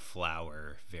a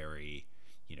flower very,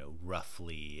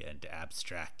 roughly and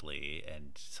abstractly,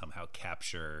 and somehow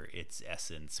capture its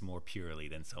essence more purely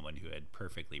than someone who had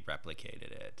perfectly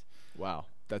replicated it. Wow,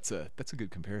 That's a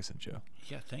good comparison, Joe.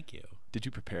 Yeah, thank you. Did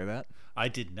you prepare that? I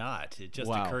did not. It just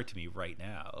Wow. occurred to me right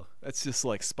now. That's just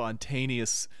like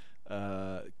spontaneous,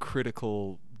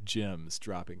 critical gems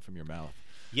dropping from your mouth.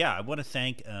 Yeah, I want to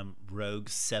thank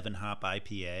Rogue's 7-Hop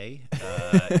IPA.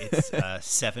 It's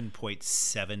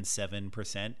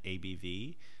 7.77%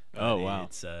 ABV. Oh, wow.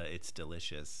 It's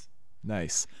delicious.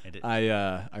 Nice. And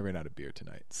I ran out of beer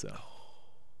tonight, so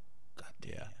God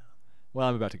damn. yeah. Well,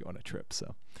 I'm about to go on a trip,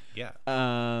 so. Yeah.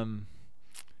 And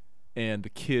the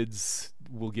kids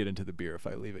will get into the beer if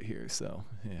I leave it here, so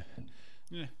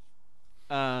yeah.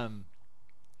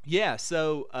 Yeah.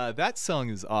 So that song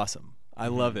is awesome. I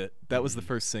love it. That was the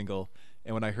first single,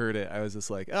 and when I heard it, I was just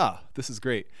like, this is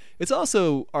great. It's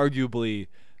also arguably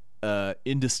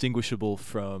indistinguishable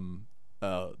from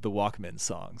the Walkmen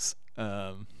songs.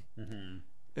 Later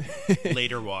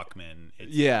Walkman.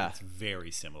 It's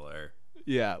very similar.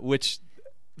 Yeah, which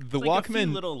the Like Walkman a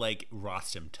few little like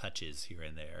Rostam touches here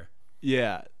and there.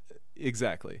 Yeah,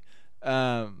 exactly.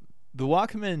 The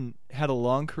Walkmen had a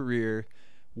long career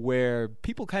where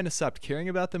people kind of stopped caring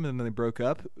about them and then they broke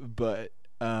up, but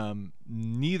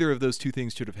neither of those two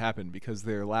things should have happened because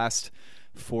their last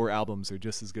 4 albums are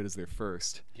just as good as their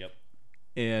first. Yep.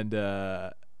 And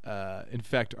in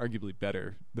fact, arguably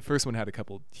better. The first one had a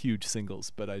couple huge singles,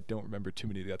 but I don't remember too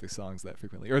many of the other songs that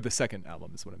frequently. Or the second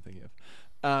album is what I'm thinking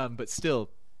of. But still,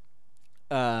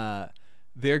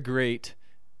 they're great.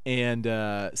 And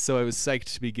so I was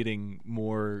psyched to be getting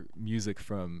more music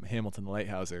from Hamilton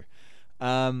Lighthouser.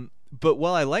 But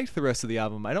while I liked the rest of the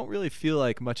album, I don't really feel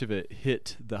like much of it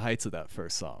hit the heights of that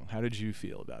first song. How did you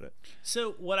feel about it?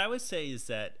 So what I would say is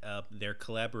that their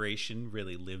collaboration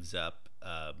really lives up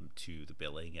to the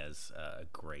billing as a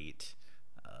great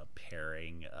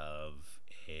pairing of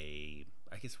I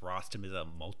guess Rostam is a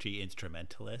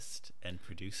multi-instrumentalist and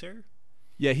producer.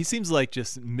 Yeah, he seems like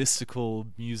just mystical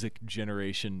music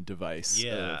generation device.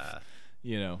 Yeah.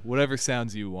 Of, whatever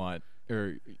sounds you want,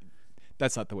 or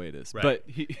that's not the way it is. Right. But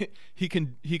he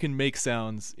can make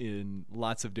sounds in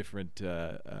lots of different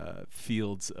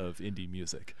fields of indie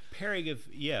music. Pairing of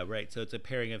right. So it's a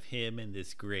pairing of him and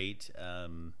this great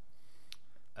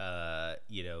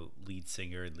lead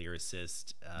singer and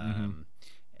lyricist.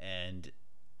 And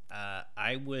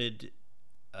I would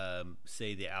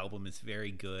say the album is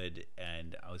very good,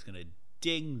 and I was gonna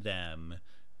ding them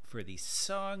for the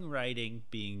songwriting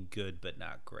being good but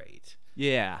not great.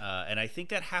 Yeah. And I think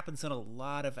that happens on a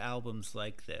lot of albums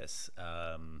like this.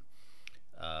 I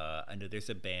know there's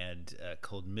a band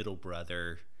called Middle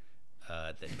Brother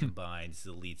that combines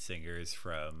the lead singers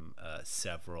from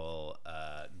several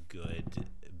good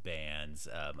bands.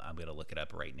 I'm going to look it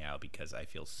up right now because I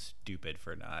feel stupid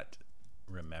for not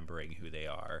remembering who they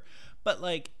are. But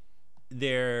like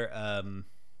they're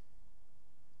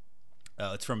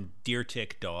it's from Deer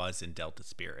Tick, Dawes, and Delta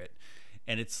Spirit.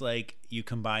 And it's like you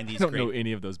combine these I don't know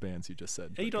any of those bands you just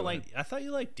said. You don't like ahead. I thought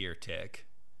you liked Deer Tick.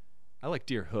 I like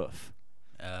Deer Hoof.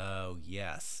 Oh,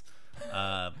 yes.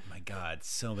 My God,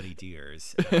 so many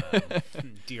deers.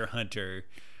 Deer Hunter.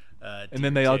 And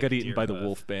then they all got eaten by the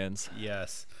wolf bands.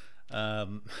 Yes.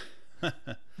 There's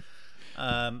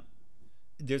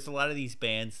a lot of these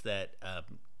bands that,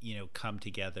 come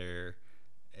together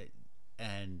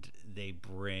and they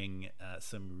bring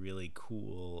some really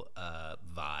cool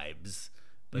vibes,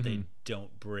 but they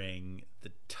don't bring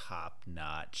the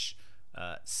top-notch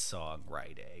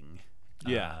songwriting.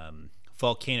 Yeah.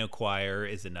 Volcano Choir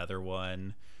is another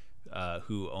one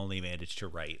who only managed to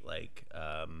write like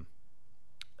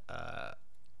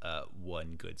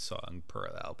one good song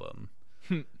per album.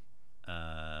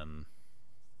 I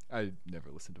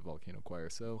never listened to Volcano Choir,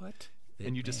 so what?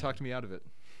 And you just talked me out of it.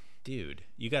 Dude,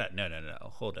 you gotta no,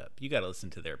 hold up. You gotta listen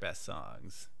to their best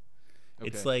songs.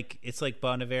 Okay. It's like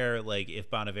Bon Iver, like if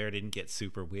Bon Iver didn't get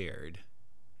super weird.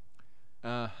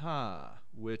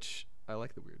 Which I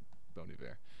like the weird Bon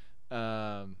Iver.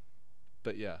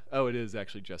 But yeah. Oh, it is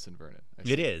actually Justin Vernon.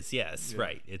 It is, yes, yeah.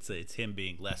 Right. It's him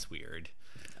being less weird.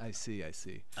 I see.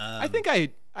 I think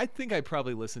I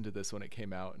probably listened to this when it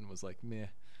came out and was like, meh.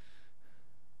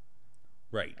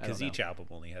 Right, because each album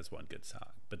only has one good song,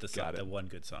 but the one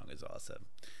good song is awesome.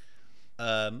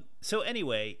 So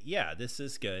anyway, yeah, this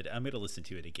is good. I'm going to listen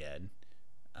to it again.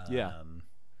 Yeah,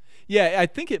 I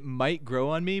think it might grow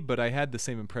on me, but I had the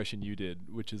same impression you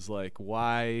did, which is like,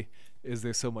 why is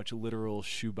there so much literal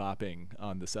shoe-bopping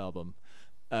on this album?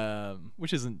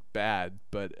 Which isn't bad,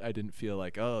 but I didn't feel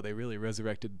like, oh, they really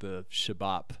resurrected the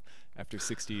shabop after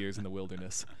 60 years in the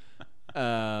wilderness.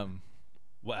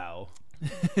 Wow.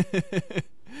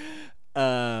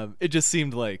 It just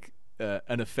seemed like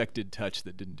an affected touch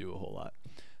that didn't do a whole lot.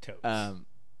 Totes.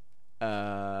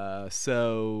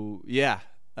 So yeah,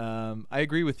 I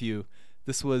agree with you.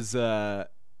 This was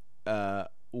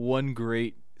one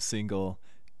great single,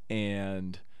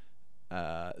 and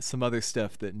some other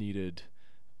stuff that needed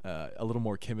a little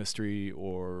more chemistry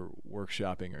or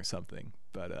workshopping or something.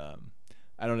 But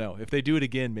I don't know. If they do it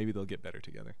again, maybe they'll get better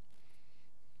together.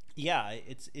 Yeah,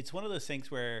 it's one of those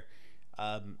things where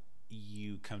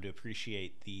you come to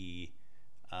appreciate the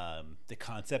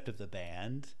concept of the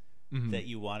band, that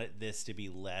you wanted this to be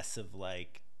less of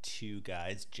like two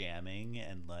guys jamming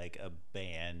and like a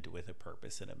band with a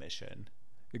purpose and a mission.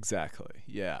 Exactly.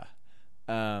 Yeah.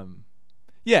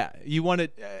 Yeah. You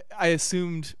wanted. I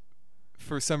assumed,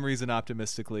 for some reason,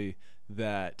 optimistically,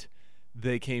 that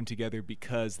they came together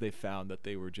because they found that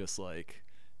they were just like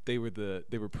they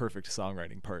were perfect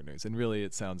songwriting partners. And really,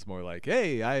 it sounds more like,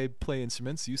 hey, I play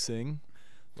instruments, you sing.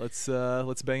 Let's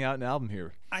bang out an album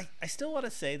here. I still want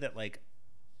to say that, like,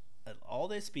 all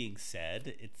this being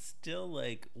said, it's still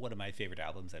like one of my favorite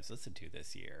albums I've listened to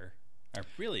this year. I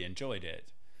really enjoyed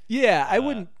it. Yeah, I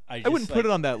wouldn't like, put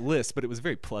it on that list, but it was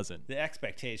very pleasant. The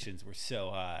expectations were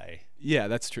so high. Yeah,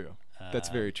 that's true. That's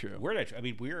very true. We're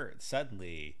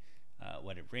suddenly,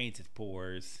 when it rains, it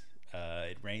pours.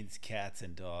 It rains cats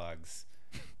and dogs.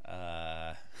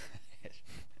 I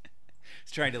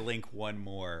was trying to link one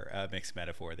more mixed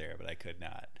metaphor there, but I could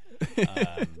not.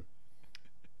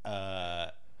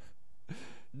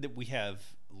 We have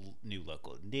new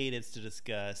local natives to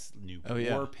discuss, new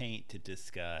war paint to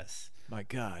discuss. My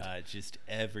God. Just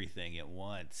everything at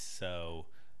once. So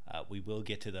we will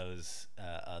get to those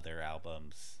other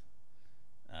albums.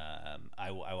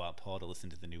 I want Paul to listen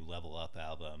to the new Level Up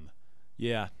album.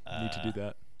 Yeah, need to do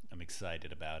that. I'm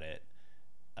excited about it.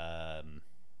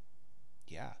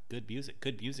 Yeah, good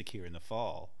music here in the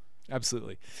fall.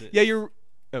 Absolutely.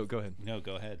 Oh, go ahead. No,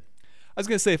 go ahead. I was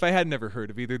going to say, if I had never heard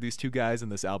of either of these two guys and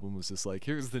this album was just like,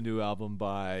 here's the new album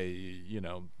by,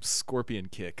 Scorpion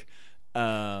Kick,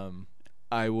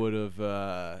 I would have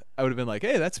been like,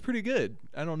 hey, that's pretty good.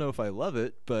 I don't know if I love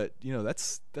it, but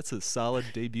that's a solid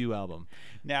debut album.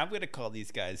 Now I'm going to call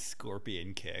these guys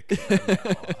Scorpion Kick from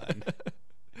now on.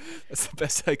 That's the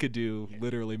best I could do,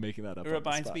 literally making that up. It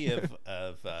reminds me of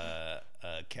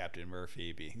Captain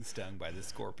Murphy being stung by the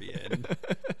scorpion.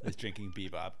 He's drinking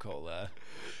Bebop Cola.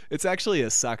 It's actually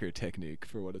a soccer technique,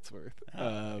 for what it's worth.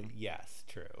 Yes,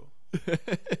 true.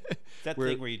 That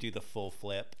thing where you do the full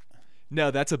flip? No,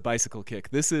 that's a bicycle kick.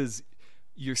 This is,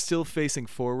 you're still facing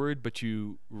forward, but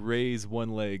you raise one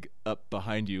leg up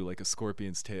behind you like a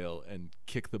scorpion's tail and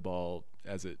kick the ball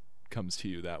as it comes to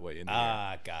you that way in the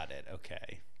air. Got it.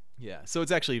 Okay. Yeah, so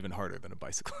it's actually even harder than a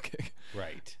bicycle kick.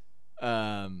 Right.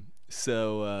 Yeah.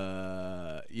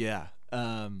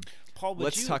 Paul,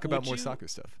 let's talk about more soccer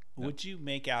stuff. Would you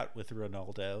make out with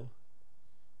Ronaldo?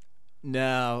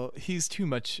 No, he's too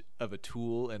much of a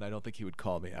tool, and I don't think he would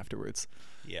call me afterwards.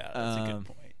 Yeah, that's a good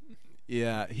point.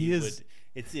 Yeah, he is.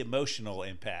 It's the emotional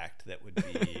impact that would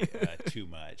be too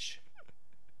much.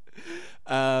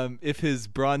 If his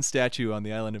bronze statue on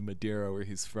the island of Madeira, where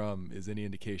he's from, is any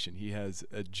indication, he has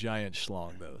a giant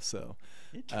schlong, though. So,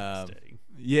 interesting.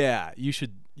 Yeah, you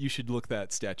should look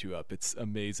that statue up. It's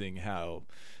amazing how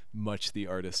much the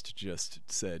artist just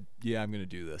said, "Yeah, I'm going to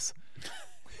do this."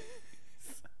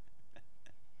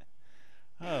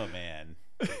 Oh man,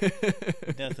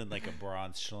 nothing like a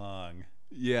bronze schlong.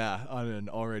 Yeah, on an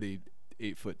already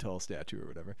 8-foot tall statue or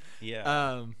whatever.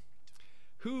 Yeah.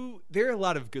 There are a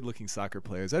lot of good-looking soccer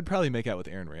players. I'd probably make out with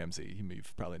Aaron Ramsey, whom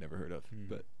you've probably never heard of.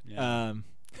 But yeah.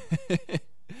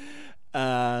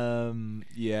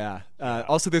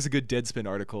 Also, there's a good Deadspin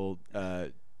article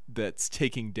that's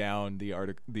taking down the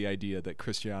idea that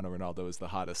Cristiano Ronaldo is the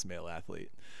hottest male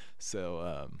athlete.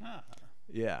 So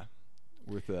yeah.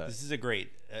 This is a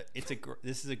great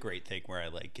this is a great thing where I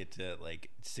get to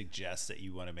suggest that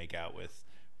you want to make out with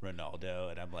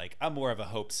Ronaldo, and I'm like, I'm more of a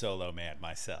Hope Solo man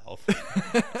myself.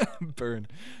 Burn.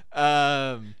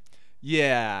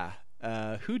 Yeah.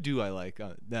 Who do I like?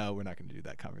 No, we're not going to do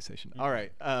that conversation. All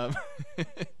right. The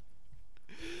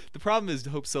problem is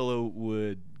Hope Solo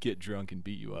would get drunk and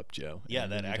beat you up, Joe. Yeah,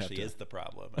 that actually is the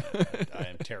problem. I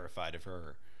am terrified of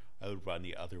her. I would run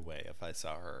the other way if I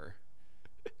saw her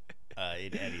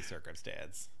in any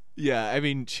circumstance. Yeah, I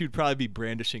mean, she would probably be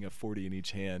brandishing a 40 in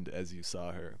each hand as you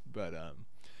saw her. But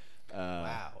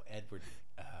wow, Edward.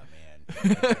 Oh man,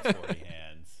 Edward's 40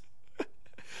 hands.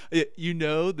 You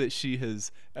know that she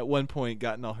has at one point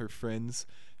gotten all her friends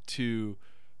to,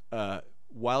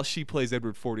 while she plays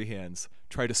Edward 40 hands,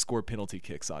 try to score penalty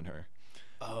kicks on her.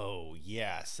 Oh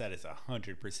yes, that is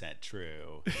 100%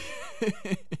 true.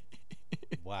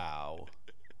 Wow.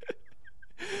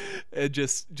 And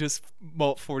just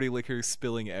malt 40 liquor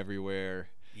spilling everywhere.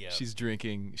 Yep. She's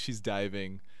drinking, she's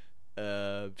diving,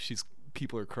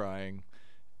 people are crying,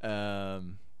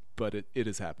 but it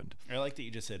has happened. I like that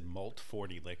you just said malt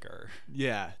 40 liquor.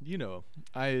 Yeah,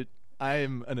 I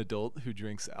am an adult who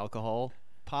drinks alcohol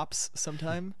pops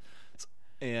sometime,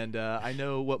 and I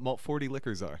know what malt 40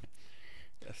 liquors are.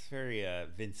 That's very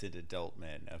Vincent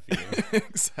Adultman of you.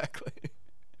 Exactly.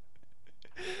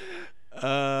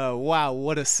 Wow,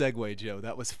 what a segue, Joe.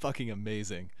 That was fucking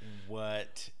amazing.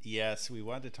 Yes, we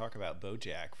wanted to talk about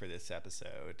BoJack for this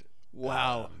episode.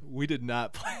 Wow, we did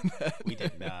not plan that. We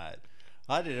did not.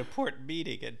 I had an important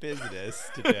meeting at business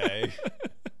today.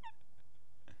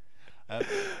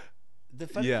 The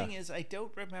funny thing is, I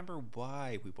don't remember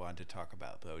why we wanted to talk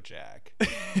about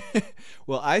BoJack.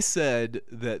 Well, I said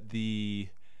that the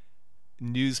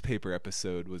newspaper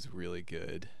episode was really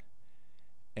good,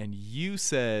 and you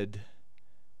said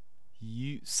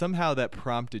somehow that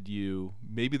prompted you.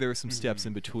 Maybe there were some steps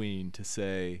in between to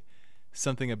say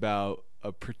something about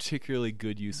a particularly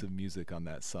good use of music on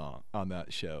that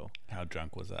show. How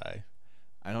drunk was I?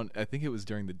 I think it was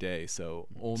during the day, so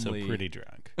pretty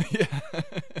drunk.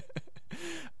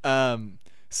 Yeah.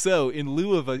 So in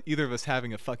lieu of either of us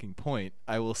having a fucking point,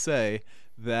 I will say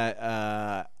that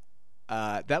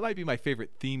that might be my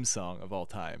favorite theme song of all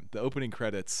time. The opening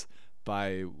credits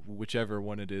by whichever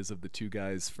one it is of the two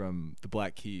guys from the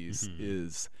Black Keys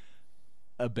is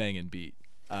a banging beat.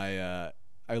 I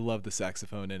love the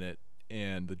saxophone in it,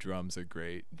 and the drums are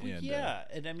great. Well, and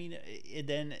and I mean,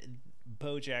 then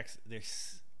BoJack's,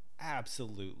 there's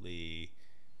absolutely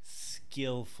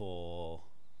skillful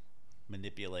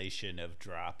manipulation of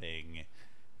dropping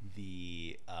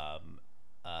the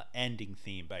ending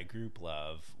theme by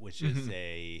Grouplove, which is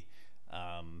I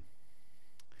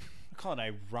call it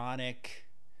an ironic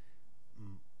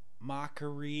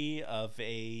mockery of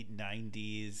a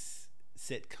 90s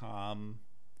sitcom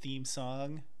theme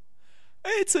song.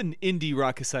 It's an indie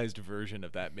rockicized version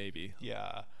of that, maybe.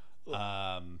 Yeah.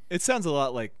 It sounds a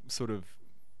lot like sort of,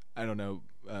 I don't know,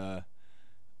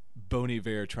 Bon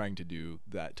Iver trying to do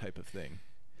that type of thing.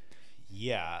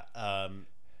 Yeah.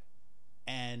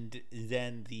 And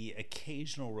then the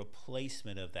occasional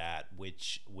replacement of that,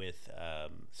 which with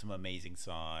some amazing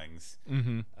songs.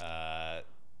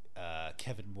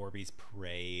 Kevin Morby's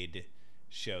Parade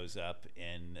shows up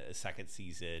in a second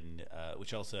season,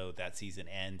 which also that season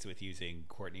ends with using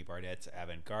Courtney Barnett's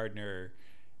Avant Gardner.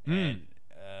 And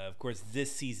of course,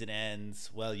 this season ends.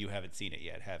 Well, you haven't seen it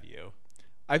yet, have you?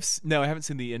 No, I haven't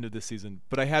seen the end of this season,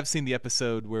 but I have seen the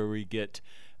episode where we get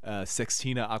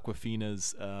Sextina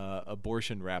Aquafina's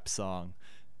abortion rap song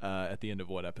at the end of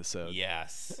one episode.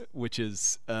 Yes. Which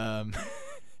is a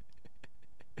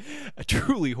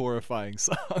truly horrifying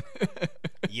song.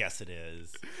 Yes, it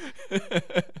is.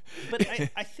 But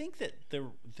I think that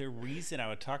the reason I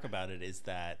would talk about it is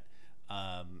that,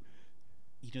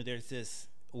 there's this,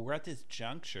 we're at this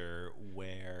juncture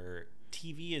where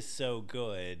TV is so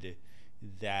good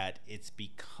that it's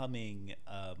becoming,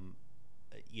 a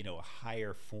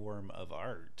higher form of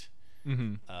art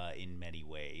in many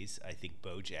ways. I think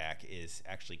BoJack is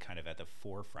actually kind of at the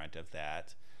forefront of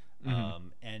that.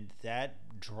 And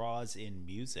that draws in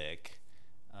music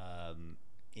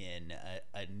in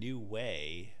a new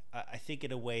way. I think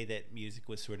in a way that music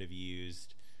was sort of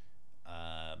used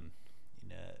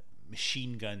in a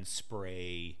machine gun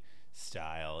spray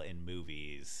style in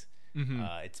movies.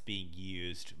 It's being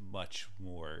used much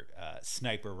more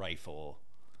sniper rifle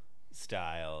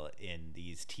style in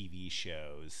these TV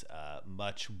shows,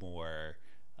 much more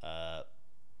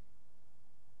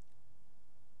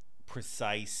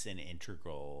precise and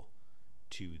integral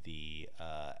to the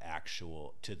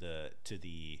to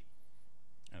the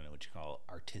I don't know what you call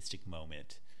artistic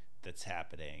moment that's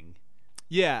happening.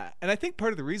 Yeah, and I think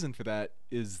part of the reason for that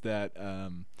is that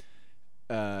back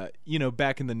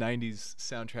in the 90s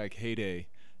soundtrack heyday,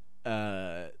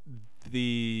 the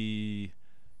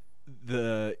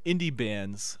indie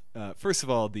bands, first of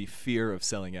all, the fear of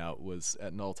selling out was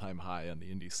at an all-time high on the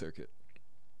indie circuit.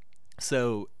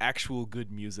 So actual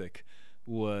good music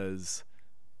was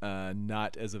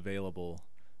not as available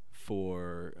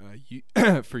for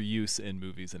for use in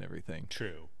movies and everything.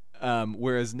 True.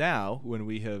 Whereas now, when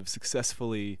we have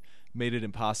successfully made it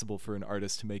impossible for an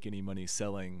artist to make any money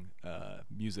selling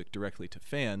music directly to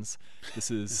fans,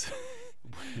 this is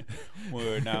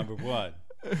we're number one.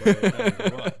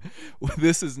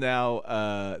 This is now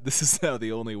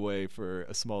the only way for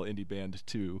a small indie band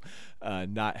to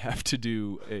not have to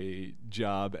do a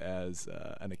job as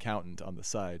an accountant on the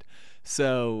side.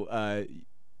 So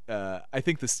I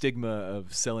think the stigma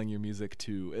of selling your music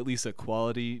to at least a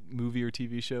quality movie or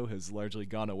TV show has largely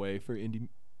gone away for indie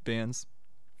bands.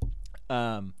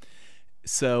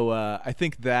 So I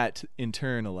think that in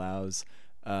turn allows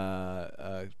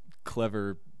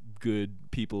clever,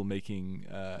 good people making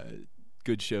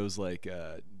good shows like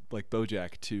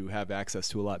BoJack to have access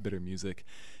to a lot better music,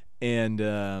 and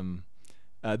then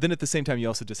at the same time you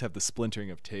also just have the splintering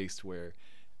of taste where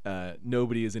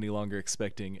nobody is any longer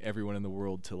expecting everyone in the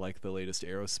world to like the latest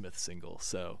Aerosmith single.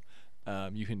 So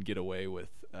you can get away with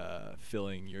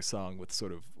filling your song with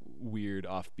sort of weird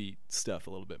offbeat stuff a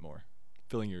little bit more.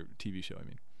 Filling your TV show, I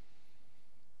mean.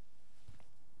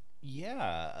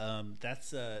 Yeah,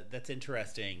 that's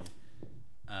interesting.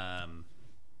 Hold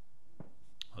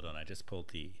on, I just pulled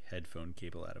the headphone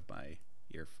cable out of my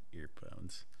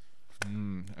earphones.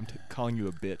 I'm calling you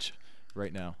a bitch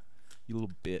right now. You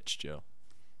little bitch, Joe.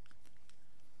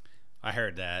 I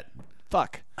heard that.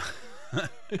 Fuck.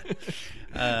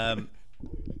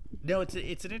 No,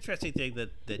 it's an interesting thing that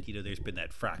there's been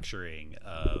that fracturing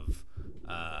of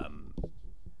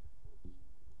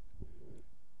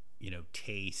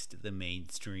taste, the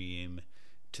mainstream,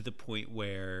 to the point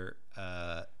where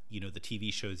the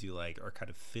TV shows you like are kind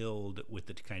of filled with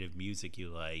the kind of music you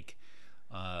like,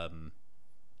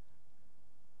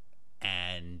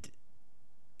 and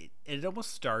it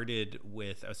almost started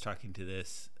with I was talking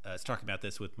about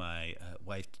this with my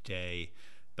wife today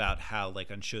about how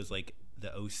like on shows like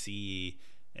The OC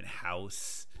and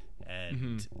House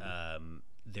and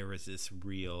there was this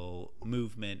real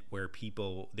movement where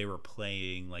they were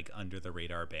playing like under the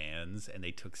radar bands, and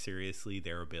they took seriously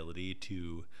their ability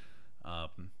to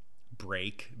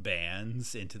break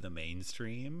bands into the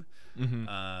mainstream. And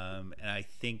I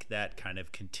think that kind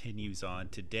of continues on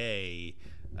today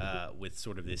with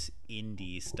sort of this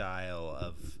indie style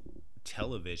of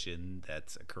television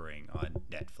that's occurring on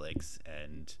Netflix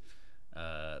and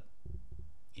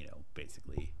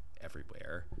basically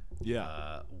everywhere.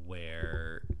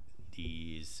 Where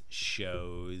these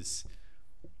shows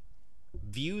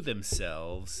view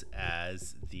themselves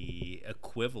as the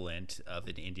equivalent of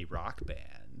an indie rock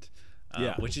band,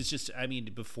 which is just, I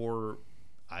mean, before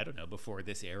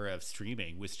this era of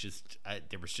streaming was just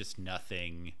there was just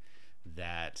nothing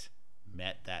that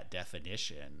met that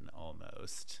definition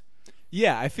almost.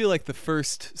 Yeah, I feel like the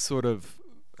first sort of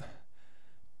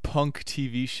punk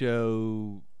TV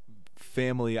show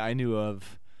family I knew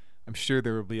of, I'm sure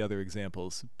there will be other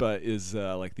examples, but is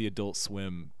like the early Adult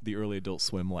Swim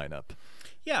lineup.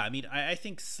 Yeah, I mean, I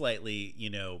think slightly,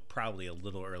 probably a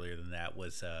little earlier than that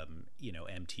was,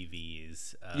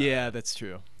 MTV's. Yeah, that's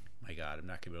true. My God, I'm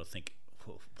not going to be able to think.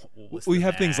 We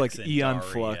have things like Eon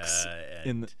Daria Flux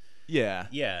and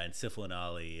Syphil and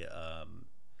Ollie.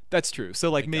 That's true.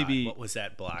 So like maybe what was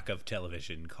that block of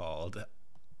television called?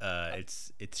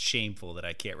 It's shameful that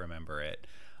I can't remember it.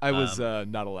 I was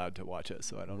not allowed to watch it,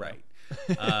 so I don't know. Right.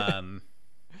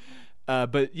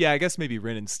 But yeah, I guess maybe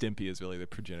Ren and Stimpy is really the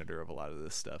progenitor of a lot of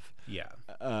this stuff. Yeah.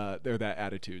 They're that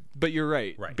attitude. But you're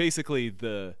right. Right. Basically,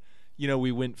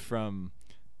 we went from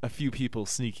a few people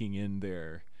sneaking in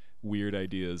their weird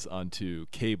ideas onto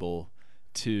cable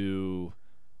to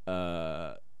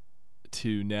now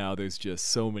there's just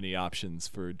so many options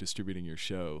for distributing your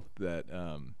show that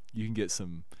you can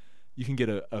get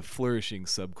a flourishing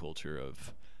subculture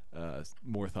of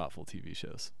more thoughtful TV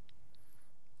shows.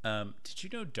 Did you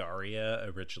know Daria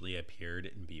originally appeared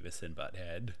in Beavis and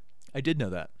Butthead? I did know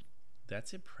that.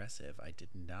 That's impressive. I did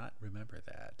not remember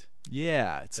that.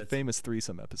 Yeah, it's a famous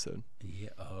threesome episode. Yeah.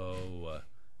 Oh,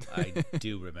 I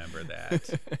do remember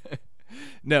that.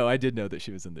 No, I did know that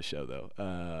she was in the show though,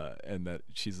 and that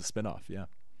she's a spinoff. Yeah.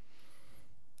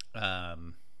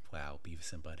 Wow,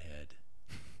 Beavis and Butthead.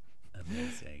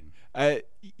 Amazing.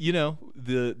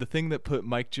 The thing that put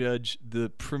Mike Judge, the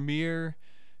premier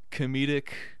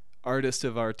comedic artist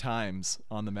of our times,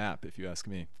 on the map, if you ask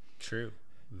me. True.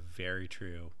 Very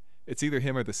true. It's either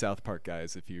him or the South Park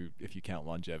guys if you count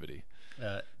longevity.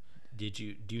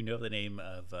 Do you know the name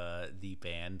of the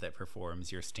band that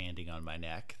performs "You're Standing on My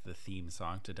Neck," the theme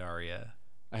song to Daria?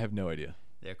 I have no idea.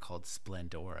 They're called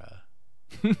Splendora.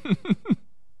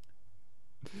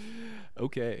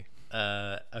 Okay.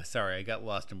 Sorry, I got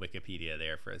lost in Wikipedia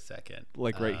there for a second.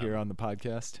 Like right here on the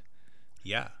podcast?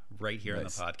 Yeah, right here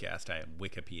Nice. on the podcast, I am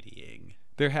Wikipediaing.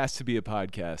 There has to be a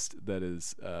podcast that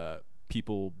is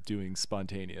people doing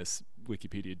spontaneous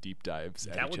Wikipedia deep dives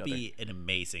at each other. That would be an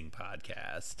amazing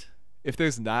podcast. If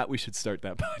there's not, we should start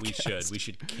that podcast. We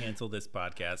should cancel this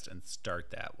podcast and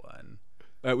start that one.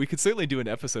 We could certainly do an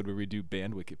episode where we do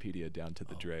band Wikipedia down to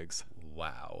the dregs.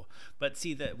 Wow. But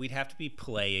see, that we'd have to be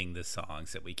playing the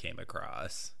songs that we came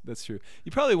across. That's true.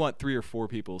 You probably want 3 or 4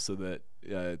 people so that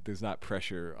there's not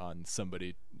pressure on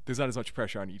somebody. There's not as much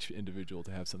pressure on each individual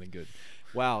to have something good.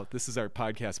 Wow, this is our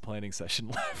podcast planning session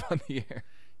live on the air.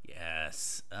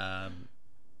 Yes. I'm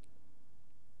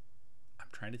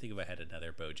trying to think if I had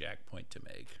another BoJack point to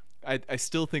make. I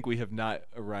still think we have not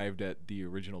arrived at the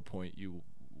original point you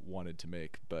wanted to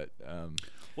make, but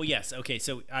well, yes. Okay,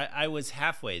 so I was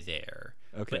halfway there.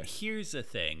 Okay. But here's the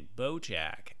thing.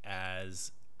 BoJack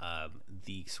as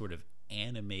the sort of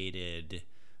animated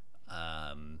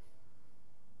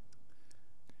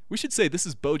we should say this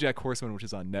is BoJack Horseman, which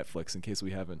is on Netflix, in case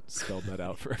we haven't spelled that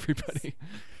out for everybody.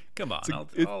 Come on,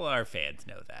 all our fans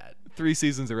know that. 3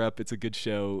 seasons are up. It's a good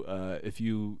show. If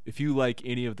you like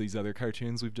any of these other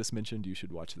cartoons we've just mentioned, you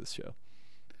should watch this show.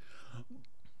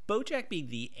 BoJack being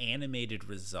the animated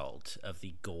result of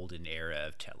the golden era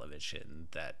of television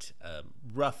that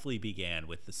roughly began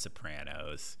with The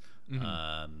Sopranos,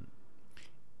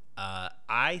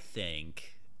 I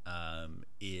think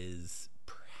is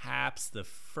perhaps the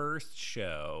first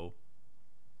show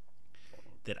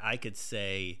that I could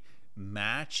say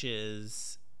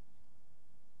matches.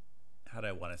 How do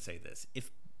I want to say this?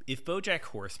 If BoJack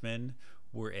Horseman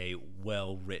were a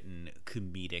well-written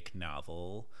comedic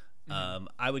novel,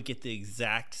 I would get the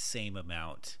exact same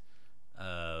amount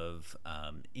of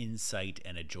insight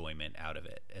and enjoyment out of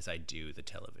it as I do the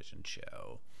television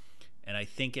show. And I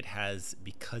think it has,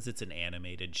 because it's an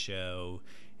animated show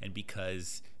and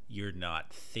because you're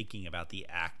not thinking about the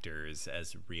actors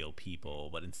as real people,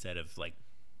 but instead of like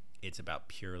it's about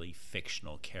purely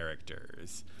fictional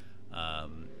characters,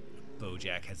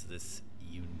 BoJack has this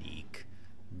unique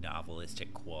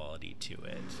novelistic quality to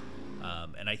it.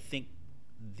 And I think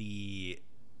the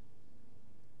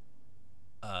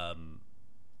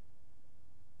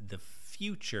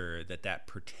future that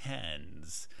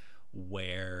pretends,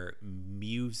 where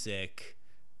music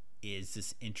is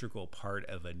this integral part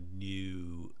of a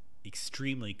new,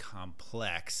 extremely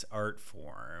complex art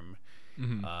form,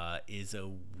 is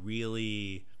a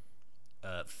really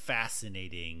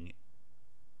fascinating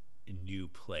new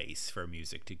place for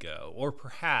music to go. Or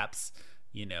perhaps,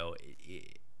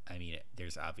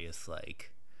 there's obvious I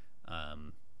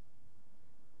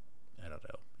don't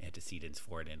know, antecedents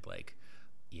for it in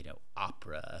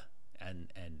opera and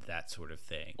that sort of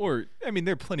thing. Or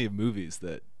there are plenty of movies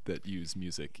that use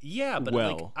music. Yeah, but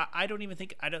well. I don't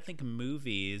think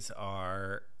movies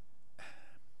are.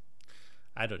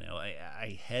 I don't know.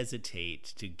 I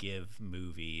hesitate to give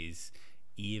movies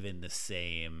even the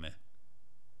same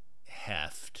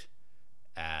heft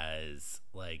as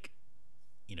a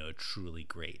truly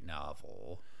great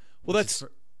novel. Well, that's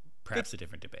perhaps a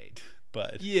different debate.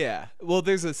 But yeah, well,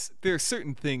 there are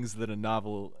certain things that a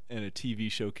novel and a TV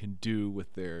show can do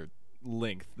with their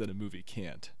length that a movie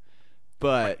can't.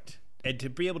 But right. And to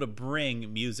be able to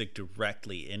bring music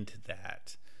directly into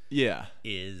that,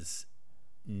 is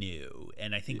new.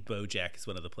 And I think BoJack is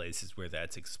one of the places where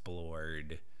that's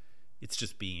explored. It's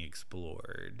just being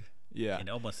explored. Yeah, in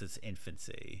almost its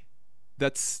infancy.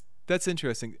 That's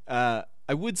interesting. I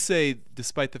would say,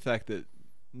 despite the fact that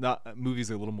movies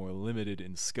are a little more limited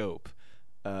in scope,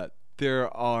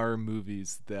 there are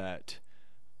movies that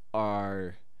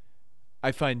are,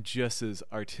 I find, just as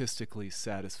artistically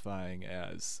satisfying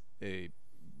as a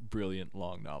brilliant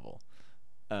long novel.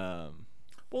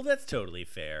 Well, that's totally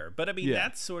fair, but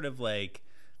that's sort of like.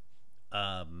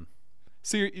 I'm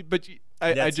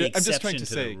just trying to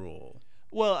say. The rule.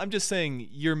 Well, I'm just saying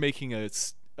you're making a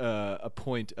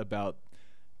point about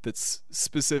that's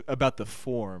specific about the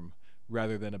form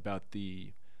rather than about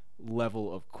the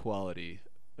level of quality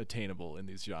attainable in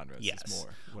these genres. Yes. Is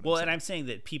more well, and I'm saying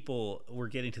that we're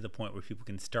getting to the point where people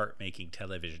can start making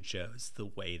television shows the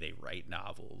way they write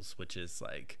novels, which is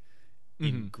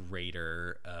in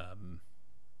greater,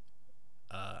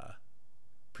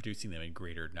 producing them in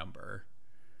greater number.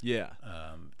 Yeah.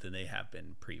 Than they have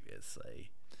been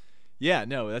previously. Yeah,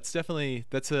 no, that's definitely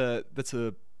that's one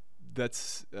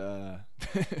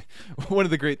of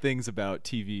the great things about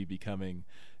TV becoming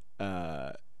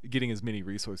getting as many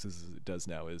resources as it does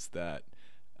now is that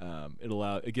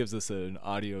it gives us an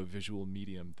audio visual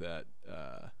medium that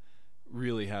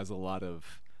really has a lot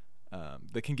of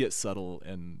that can get subtle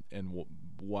and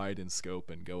wide in scope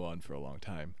and go on for a long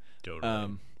time.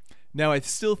 Totally. Now I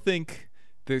still think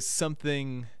there's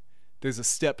a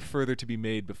step further to be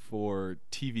made before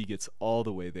TV gets all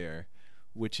the way there,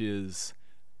 which is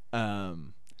I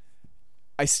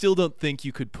still don't think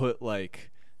you could put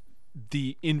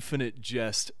the Infinite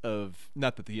Jest of,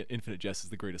 not that the Infinite Jest is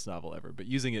the greatest novel ever, but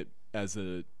using it as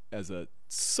a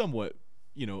somewhat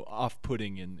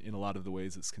off-putting in a lot of the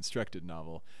ways it's constructed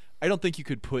novel. I don't think you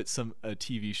could put a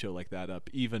TV show like that up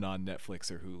even on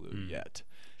Netflix or Hulu yet.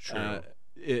 True.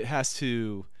 It has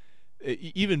to.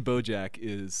 Even BoJack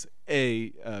is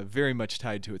very much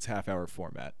tied to its half-hour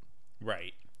format,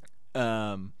 right?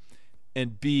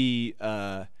 And B,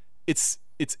 it's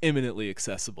eminently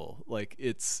accessible. Like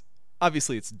it's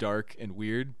dark and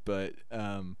weird, but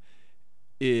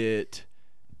it's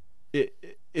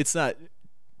not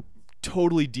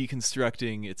totally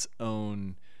deconstructing its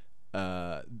own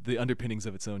the underpinnings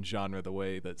of its own genre the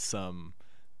way that some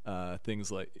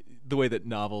things like the way that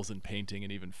novels and painting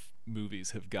and even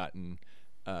movies have gotten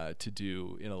to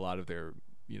do in a lot of their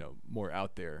more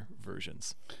out there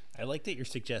versions. I like that you're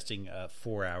suggesting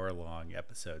 4-hour-long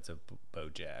episodes of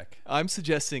BoJack. I'm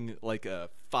suggesting like a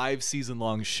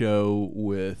 5-season-long show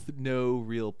with no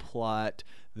real plot.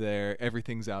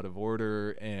 Everything's out of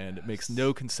order and it makes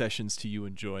no concessions to you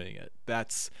enjoying it.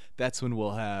 That's when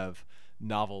we'll have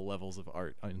novel levels of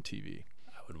art on TV.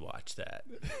 I would watch that.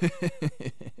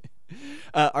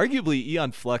 Arguably,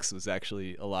 Aeon Flux was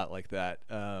actually a lot like that.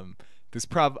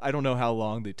 I don't know how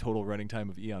long the total running time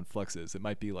of Aeon Flux is. It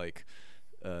might be like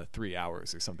 3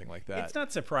 hours or something like that. It's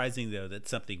not surprising though that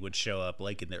something would show up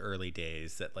like in the early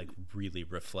days that like really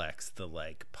reflects the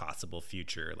like possible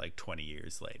future like 20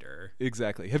 years later.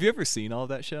 Exactly. Have you ever seen all of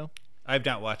that show? I've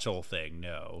not watched the whole thing.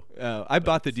 No. I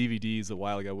bought the DVDs a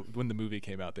while ago when the movie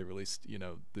came out. They released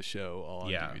the show all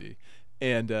on DVD,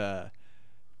 and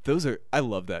I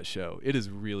love that show. It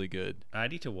is really good. I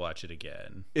need to watch it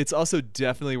again. It's also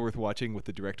definitely worth watching with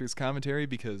the director's commentary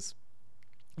because,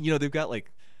 they've got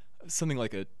like something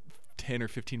like a 10 or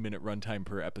 15 minute runtime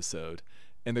per episode,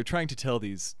 and they're trying to tell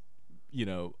these,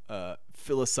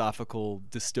 philosophical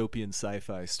dystopian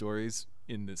sci-fi stories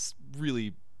in this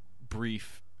really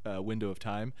brief window of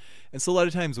time. And so a lot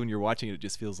of times when you're watching it, it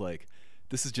just feels like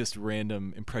this is just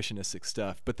random impressionistic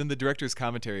stuff. But then the director's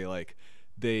commentary, like,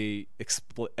 they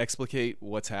explicate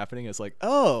what's happening. It's like,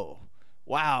 oh,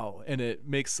 wow. And it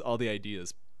makes all the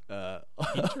ideas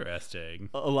interesting,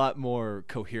 a lot more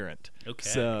coherent. Okay.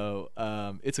 So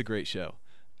it's a great show.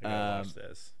 I gotta watch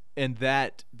this. And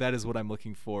that is what I'm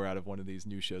looking for out of one of these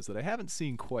new shows that I haven't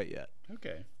seen quite yet.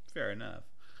 Okay, fair enough.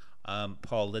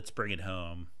 Paul, let's bring it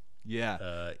home.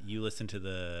 Yeah. You listen to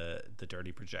the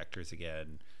Dirty Projectors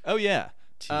again. Oh yeah.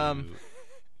 To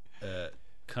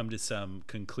come to some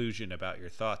conclusion about your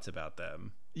thoughts about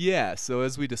them. Yeah. So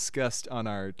as we discussed on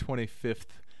our 25th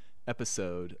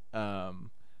episode,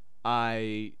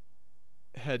 I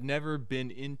had never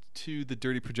been into the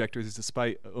Dirty Projectors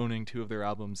despite owning 2 of their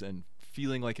albums and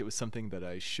feeling like it was something that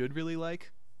I should really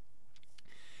like.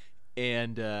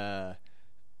 And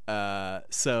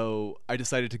so I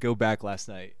decided to go back last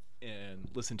night and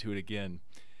listen to it again.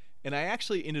 And I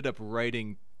actually ended up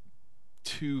writing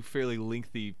 2 fairly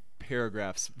lengthy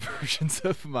paragraphs versions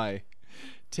of my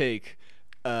take.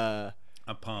 I'm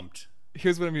pumped.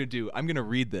 Here's what I'm going to do. I'm going to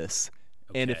read this.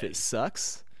 Okay. And if it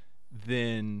sucks,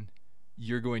 then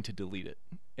you're going to delete it.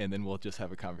 And then we'll just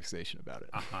have a conversation about it.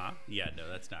 Yeah, no,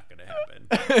 that's not going to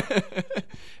happen.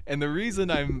 And the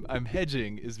reason I'm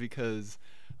hedging is because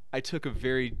I took a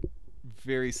very,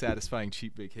 very satisfying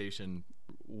cheap vacation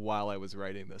while I was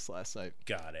writing this last night.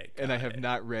 Got it. And I have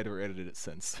not read or edited it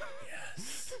since.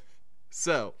 Yes.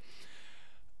 So,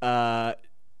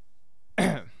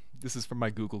 this is from my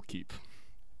Google Keep.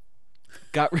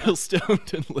 Got real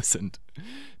stoned and listened.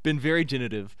 Been very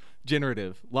generative,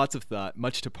 lots of thought,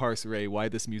 much to parse Ray why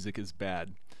this music is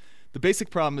bad. The basic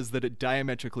problem is that it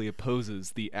diametrically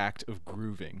opposes the act of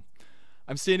grooving.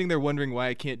 I'm standing there wondering why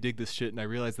I can't dig this shit, and I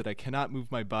realize that I cannot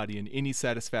move my body in any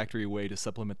satisfactory way to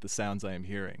supplement the sounds I am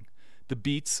hearing. The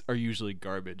beats are usually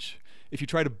garbage. If you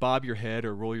try to bob your head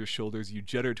or roll your shoulders, you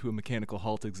judder to a mechanical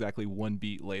halt exactly 1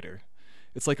 beat later.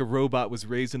 It's like a robot was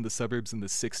raised in the suburbs in the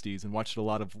 60s and watched a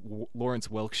lot of Lawrence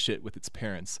Welk shit with its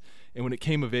parents. And when it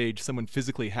came of age, someone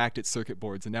physically hacked its circuit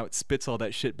boards, and now it spits all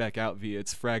that shit back out via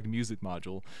its fragged music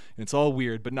module. And it's all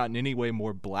weird, but not in any way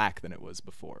more black than it was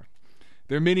before.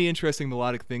 There are many interesting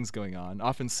melodic things going on,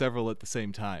 often several at the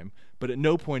same time, but at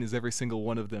no point is every single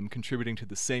one of them contributing to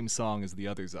the same song as the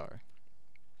others are.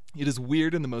 It is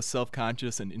weird in the most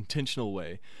self-conscious and intentional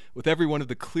way, with every one of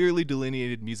the clearly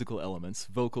delineated musical elements,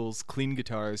 vocals, clean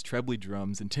guitars, trebly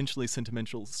drums, intentionally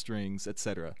sentimental strings,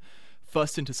 etc.,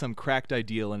 fussed into some cracked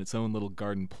ideal in its own little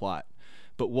garden plot,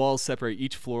 but walls separate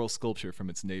each floral sculpture from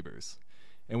its neighbors.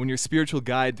 And when your spiritual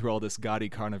guide through all this gaudy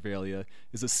carnavalia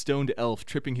is a stoned elf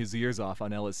tripping his ears off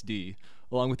on LSD,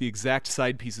 along with the exact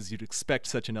side pieces you'd expect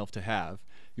such an elf to have,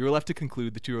 you are left to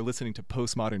conclude that you are listening to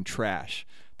postmodern trash,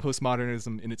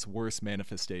 postmodernism in its worst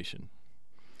manifestation.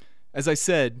 As I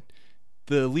said,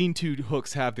 The lean-to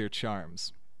hooks have their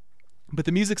charms. But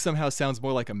the music somehow sounds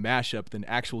more like a mashup than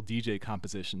actual DJ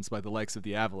compositions by the likes of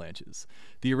the Avalanches.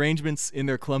 The arrangements, in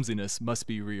their clumsiness, must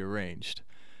be rearranged.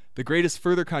 The greatest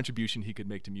further contribution he could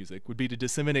make to music would be to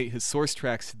disseminate his source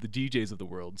tracks to the DJs of the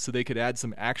world so they could add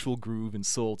some actual groove and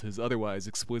soul to his otherwise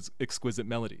exquisite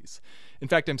melodies. In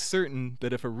fact, I'm certain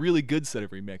that if a really good set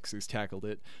of remixers tackled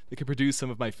it, they could produce some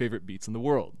of my favorite beats in the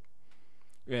world.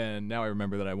 And now I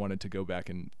remember that I wanted to go back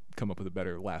and come up with a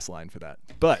better last line for that.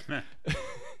 But...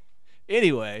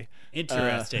 Anyway.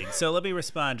 Interesting. So let me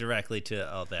respond directly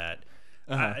to all that.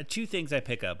 Two things I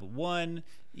pick up. One,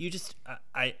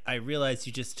 I realize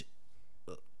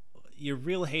your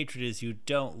real hatred is you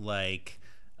don't like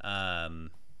the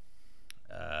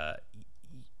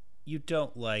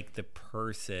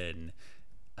person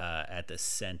at the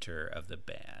center of the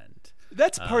band.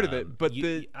 That's part of it, but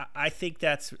I think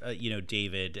that's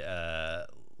David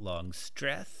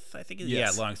Longstreth. I think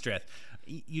Longstreth.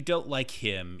 You don't like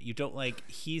him. You don't like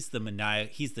he's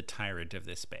the tyrant of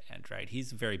this band, right?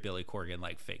 He's a very Billy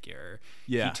Corgan-like figure.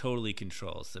 Yeah. He totally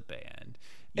controls the band.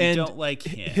 You don't like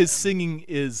him. His singing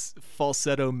is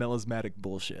falsetto melismatic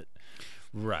bullshit.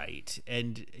 Right.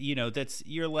 And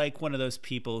you're like one of those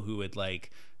people who would like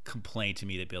complain to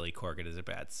me that Billy Corgan is a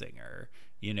bad singer.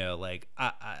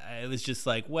 I was just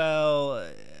like, well,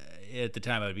 at the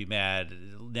time I would be mad.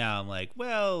 Now I'm like,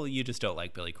 well, you just don't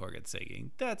like Billy Corgan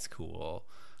singing. That's cool.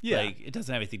 Yeah. Like, it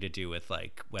doesn't have anything to do with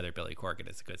like whether Billy Corgan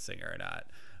is a good singer or not.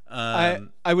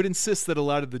 I would insist that a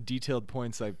lot of the detailed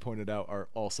points I've pointed out are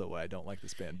also why I don't like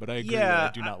this band, but I agree that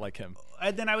I do not like him.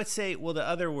 And then I would say, well, the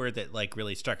other word that like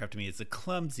really struck up to me is the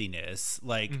clumsiness.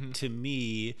 Like to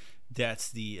me,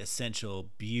 that's the essential,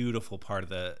 beautiful part of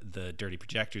the Dirty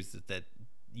Projectors that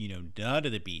none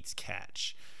of the beats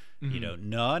catch.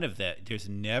 None of that. There's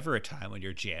never a time when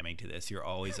you're jamming to this. You're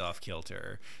always off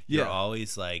kilter. You're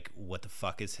always like, what the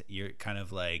fuck is, you're kind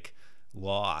of like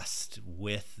lost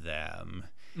with them.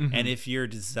 And if your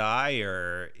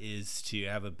desire is to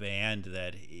have a band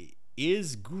that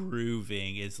is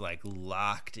grooving, is like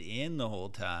locked in the whole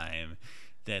time,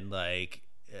 then like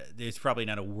there's probably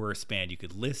not a worse band you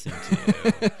could listen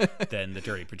to than the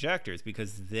Dirty Projectors,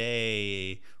 because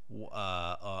they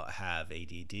have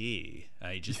ADD.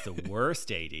 Just the worst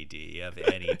ADD of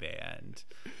any band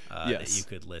that you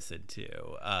could listen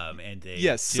to. And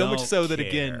they so much so that, care.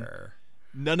 Again,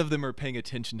 none of them are paying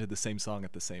attention to the same song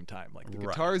at the same time. Like the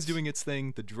guitar is doing its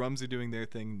thing, the drums are doing their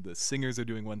thing, the singers are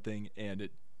doing one thing, and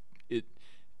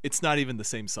it's not even the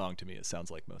same song to me. It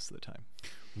sounds like most of the time.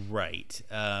 Right.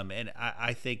 And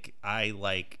I think I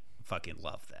like fucking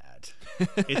love that.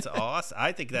 It's awesome.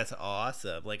 I think that's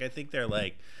awesome. Like, I think they're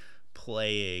like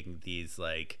playing these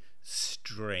like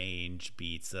strange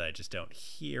beats that I just don't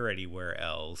hear anywhere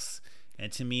else.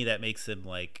 And to me, that makes them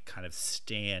like kind of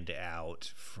stand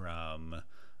out from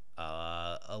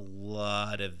a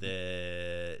lot of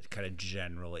the kind of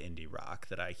general indie rock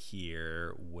that I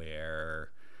hear,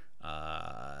 where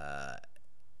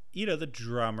the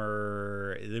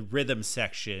drummer, the rhythm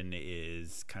section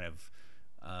is kind of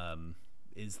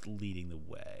is leading the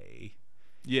way.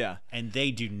 Yeah. And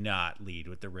they do not lead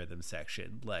with the rhythm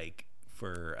section like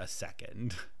for a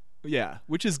second. Yeah,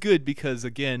 which is good because,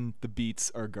 again, the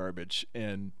beats are garbage.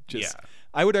 And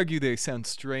I would argue they sound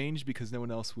strange because no one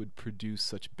else would produce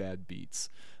such bad beats.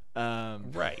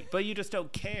 Right, but you just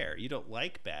don't care. You don't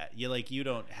like bad. You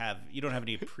don't have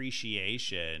any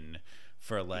appreciation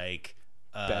for like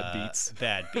bad beats.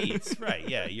 Bad beats, right?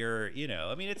 Yeah,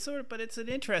 I mean, it's but it's an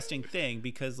interesting thing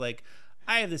because like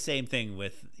I have the same thing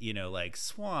with like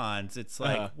Swans. It's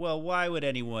like, well, why would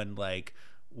anyone like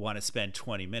want to spend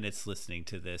 20 minutes listening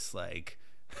to this like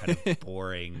kind of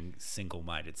boring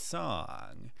single-minded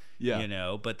song?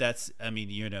 But that's, I mean,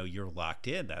 you're locked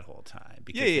in that whole time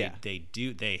because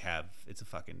they have, it's a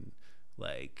fucking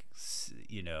like it's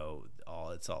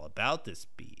all about this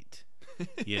beat.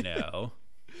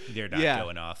 They're not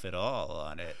going off at all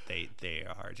on it. They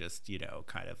are just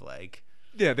kind of like,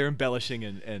 they're embellishing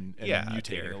and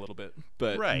mutating a little bit,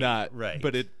 but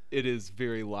but it is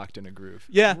very locked in a groove.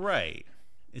 Right.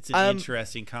 It's an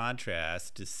interesting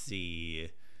contrast to see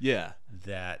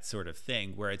that sort of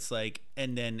thing where it's like,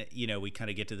 and then we kind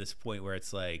of get to this point where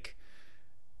it's like,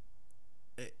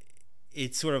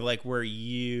 it's sort of like where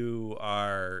you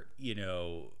are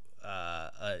like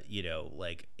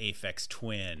Aphex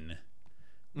Twin.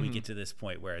 We get to this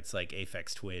point where it's like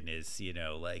Aphex Twin is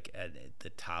like at the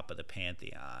top of the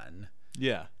pantheon,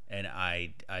 and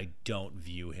I don't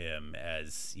view him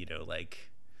as like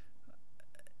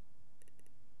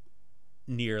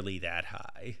nearly that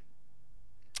high.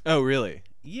 Oh, really?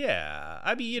 Yeah.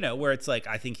 I mean, where it's like,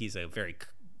 I think he's a very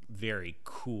very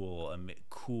cool,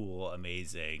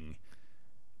 amazing,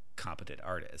 competent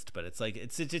artist. But it's like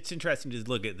it's interesting to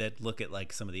look at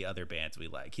like some of the other bands we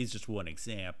like. He's just one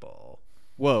example.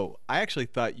 Whoa, I actually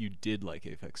thought you did like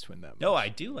Aphex Twin that much. No, I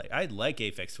like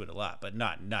Aphex Twin a lot, but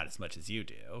not as much as you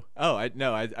do. Oh,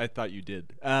 I thought you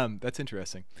did. That's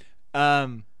interesting.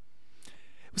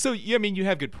 So yeah, I mean, you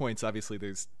have good points. Obviously,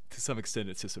 there's to some extent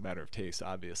it's just a matter of taste.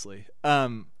 Obviously,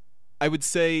 I would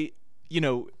say,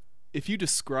 if you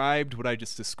described what I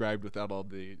just described without all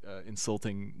the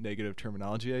insulting negative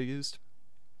terminology I used,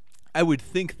 I would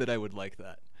think that I would like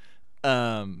that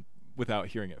without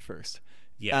hearing it first.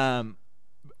 Yeah.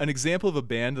 An example of a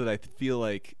band that I feel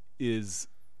like is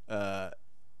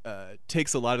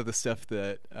takes a lot of the stuff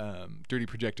that Dirty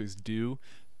Projectors do,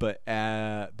 but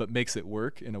makes it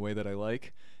work in a way that I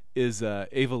like, is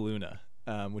Ava Luna,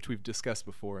 which we've discussed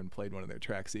before and played one of their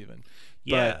tracks even.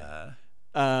 Yeah.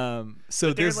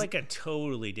 So they're like a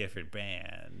totally different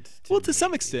band. To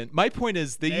some extent. My point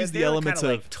is they use the elements of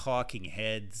like Talking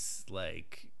Heads,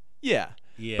 like yeah.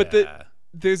 But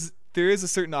there is a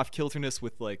certain off-kilterness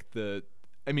with like the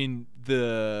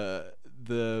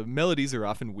melodies are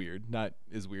often weird, not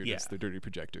as weird as the Dirty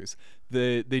Projectors.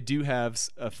 They do have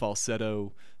a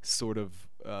falsetto sort of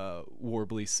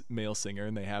warbly male singer,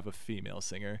 and they have a female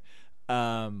singer,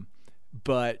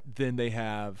 but then they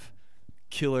have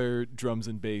killer drums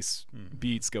and bass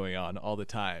beats going on all the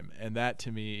time, and that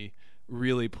to me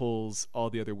really pulls all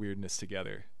the other weirdness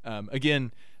together.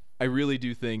 Again, I really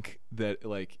do think that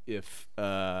like if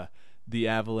the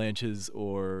Avalanches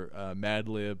or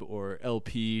Madlib or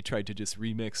LP tried to just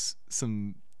remix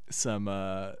some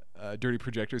Dirty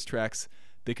Projectors tracks,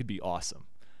 they could be awesome.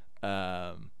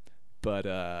 But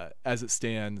as it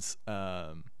stands,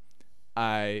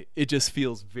 it just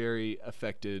feels very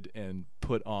affected and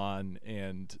put on,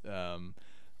 and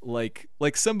like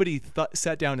somebody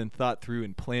sat down and thought through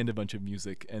and planned a bunch of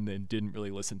music and then didn't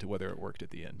really listen to whether it worked at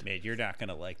the end. Man, you're not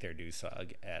gonna like their new song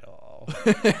at all.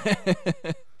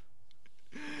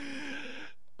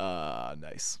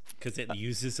 Nice. Because it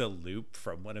uses a loop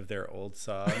from one of their old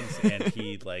songs, and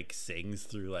he like sings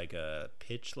through like a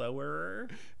pitch lowerer.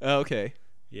 Oh, okay.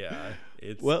 Yeah,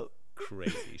 it's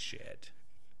crazy shit.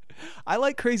 I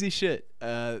like crazy shit.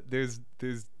 There's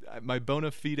my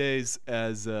bona fides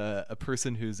as a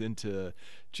person who's into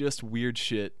just weird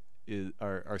shit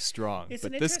are strong.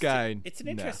 But this guy, it's an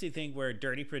interesting thing where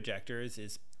Dirty Projectors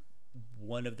is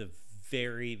one of the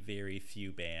very, very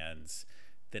few bands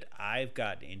that I've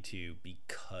gotten into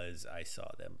because I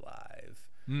saw them live.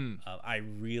 I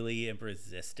really am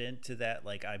resistant to that.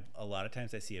 Like a lot of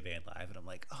times I see a band live and I'm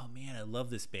like, oh man, I love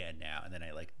this band now, and then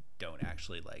I like don't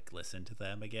actually like listen to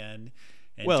them again.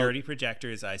 And Dirty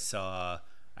Projectors, I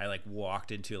like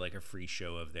walked into like a free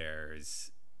show of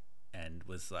theirs and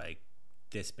was like,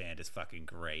 this band is fucking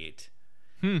great.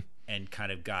 And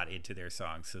kind of got into their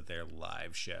songs of their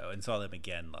live show and saw them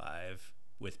again live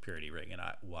with Purity Ring and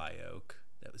Y Oak.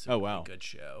 That was a really good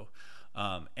show.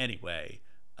 Anyway,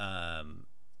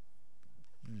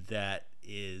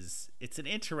 it's an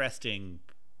interesting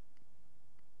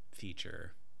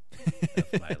feature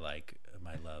of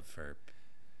my love for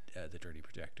the Dirty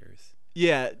Projectors.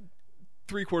 Yeah,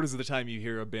 3/4 of the time you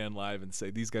hear a band live and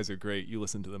say these guys are great, you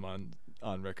listen to them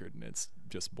on record and it's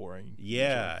just boring.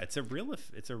 Yeah, it's a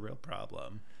real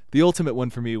problem. The ultimate one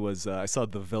for me was I saw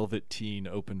the Velvet Teen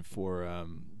open for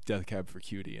Death Cab for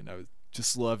Cutie, and I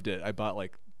just loved it. I bought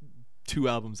like 2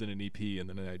 albums and an EP, and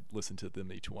then I listened to them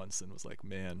each once and was like,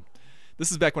 man,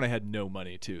 this is back when I had no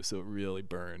money too, so it really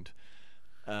burned.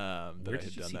 Where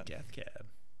did you see Death Cab?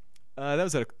 That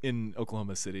was in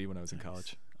Oklahoma City when I was in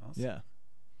college. Awesome. Yeah.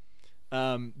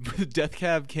 Death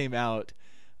Cab came out.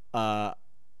 I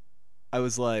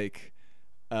was like,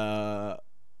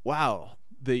 wow,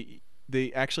 they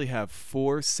actually have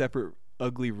 4 separate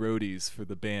ugly roadies for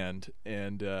the band,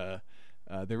 and they're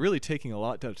really taking a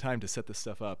lot of time to set this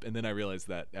stuff up. And then I realized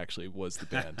that actually was the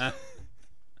band.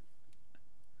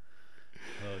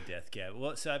 Oh, Death Cab.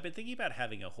 Well, so I've been thinking about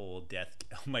having a whole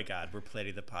Oh my God, we're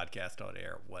planning the podcast on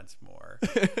air once more.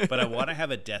 But I want to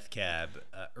have a Death Cab,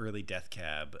 early Death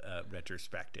Cab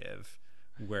retrospective,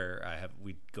 where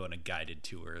we go on a guided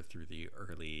tour through the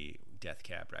early Death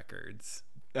Cab records.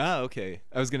 Ah, okay.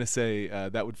 I was gonna say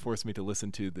that would force me to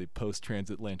listen to the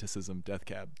post-transatlanticism Death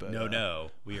Cab, but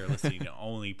no, we are listening to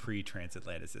only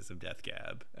pre-transatlanticism Death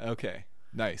Cab. Okay,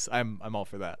 nice. I'm all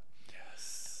for that.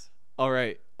 Yes. All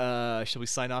right. Shall we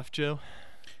sign off, Joe?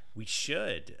 We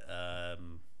should.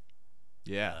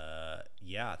 Yeah.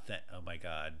 Oh my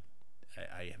God,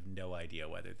 I have no idea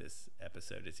whether this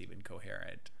episode is even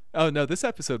coherent. Oh no, this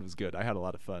episode was good. I had a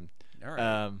lot of fun. All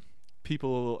right.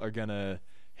 People are gonna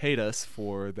hate us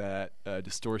for that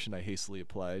distortion I hastily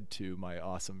applied to my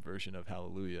awesome version of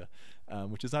Hallelujah,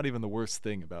 which is not even the worst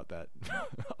thing about that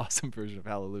awesome version of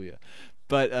Hallelujah.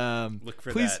 But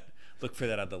please, Look for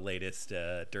that on the latest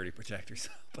Dirty Projectors.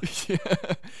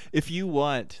 If you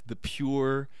want the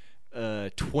pure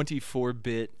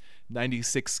 24-bit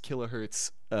 96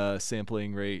 kilohertz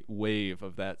sampling rate wave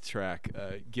of that track,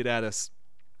 get at us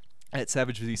at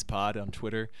Savage Beast Pod on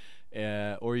Twitter,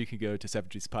 or you can go to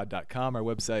savagebeastpod.com, our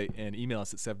website, and email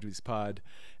us at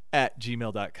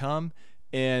savagebeastpod@gmail.com.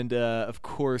 And of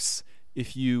course,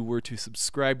 if you were to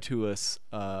subscribe to us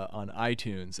on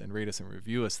iTunes and rate us and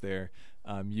review us there,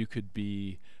 you could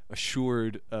be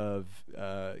assured of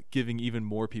giving even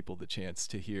more people the chance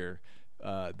to hear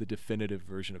the definitive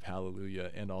version of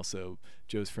Hallelujah, and also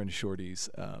Joe's friend Shorty's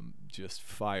just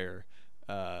fire,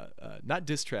 not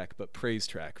diss track but praise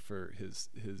track for his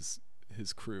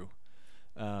crew.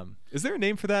 Is there a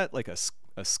name for that, like a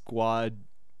squad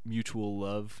mutual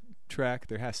love track?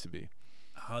 There has to be.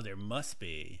 Oh, there must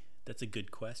be. That's a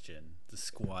good question. The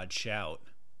squad shout.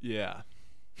 Yeah.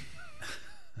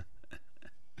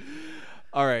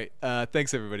 All right.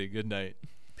 Thanks everybody. Good night.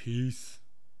 Peace.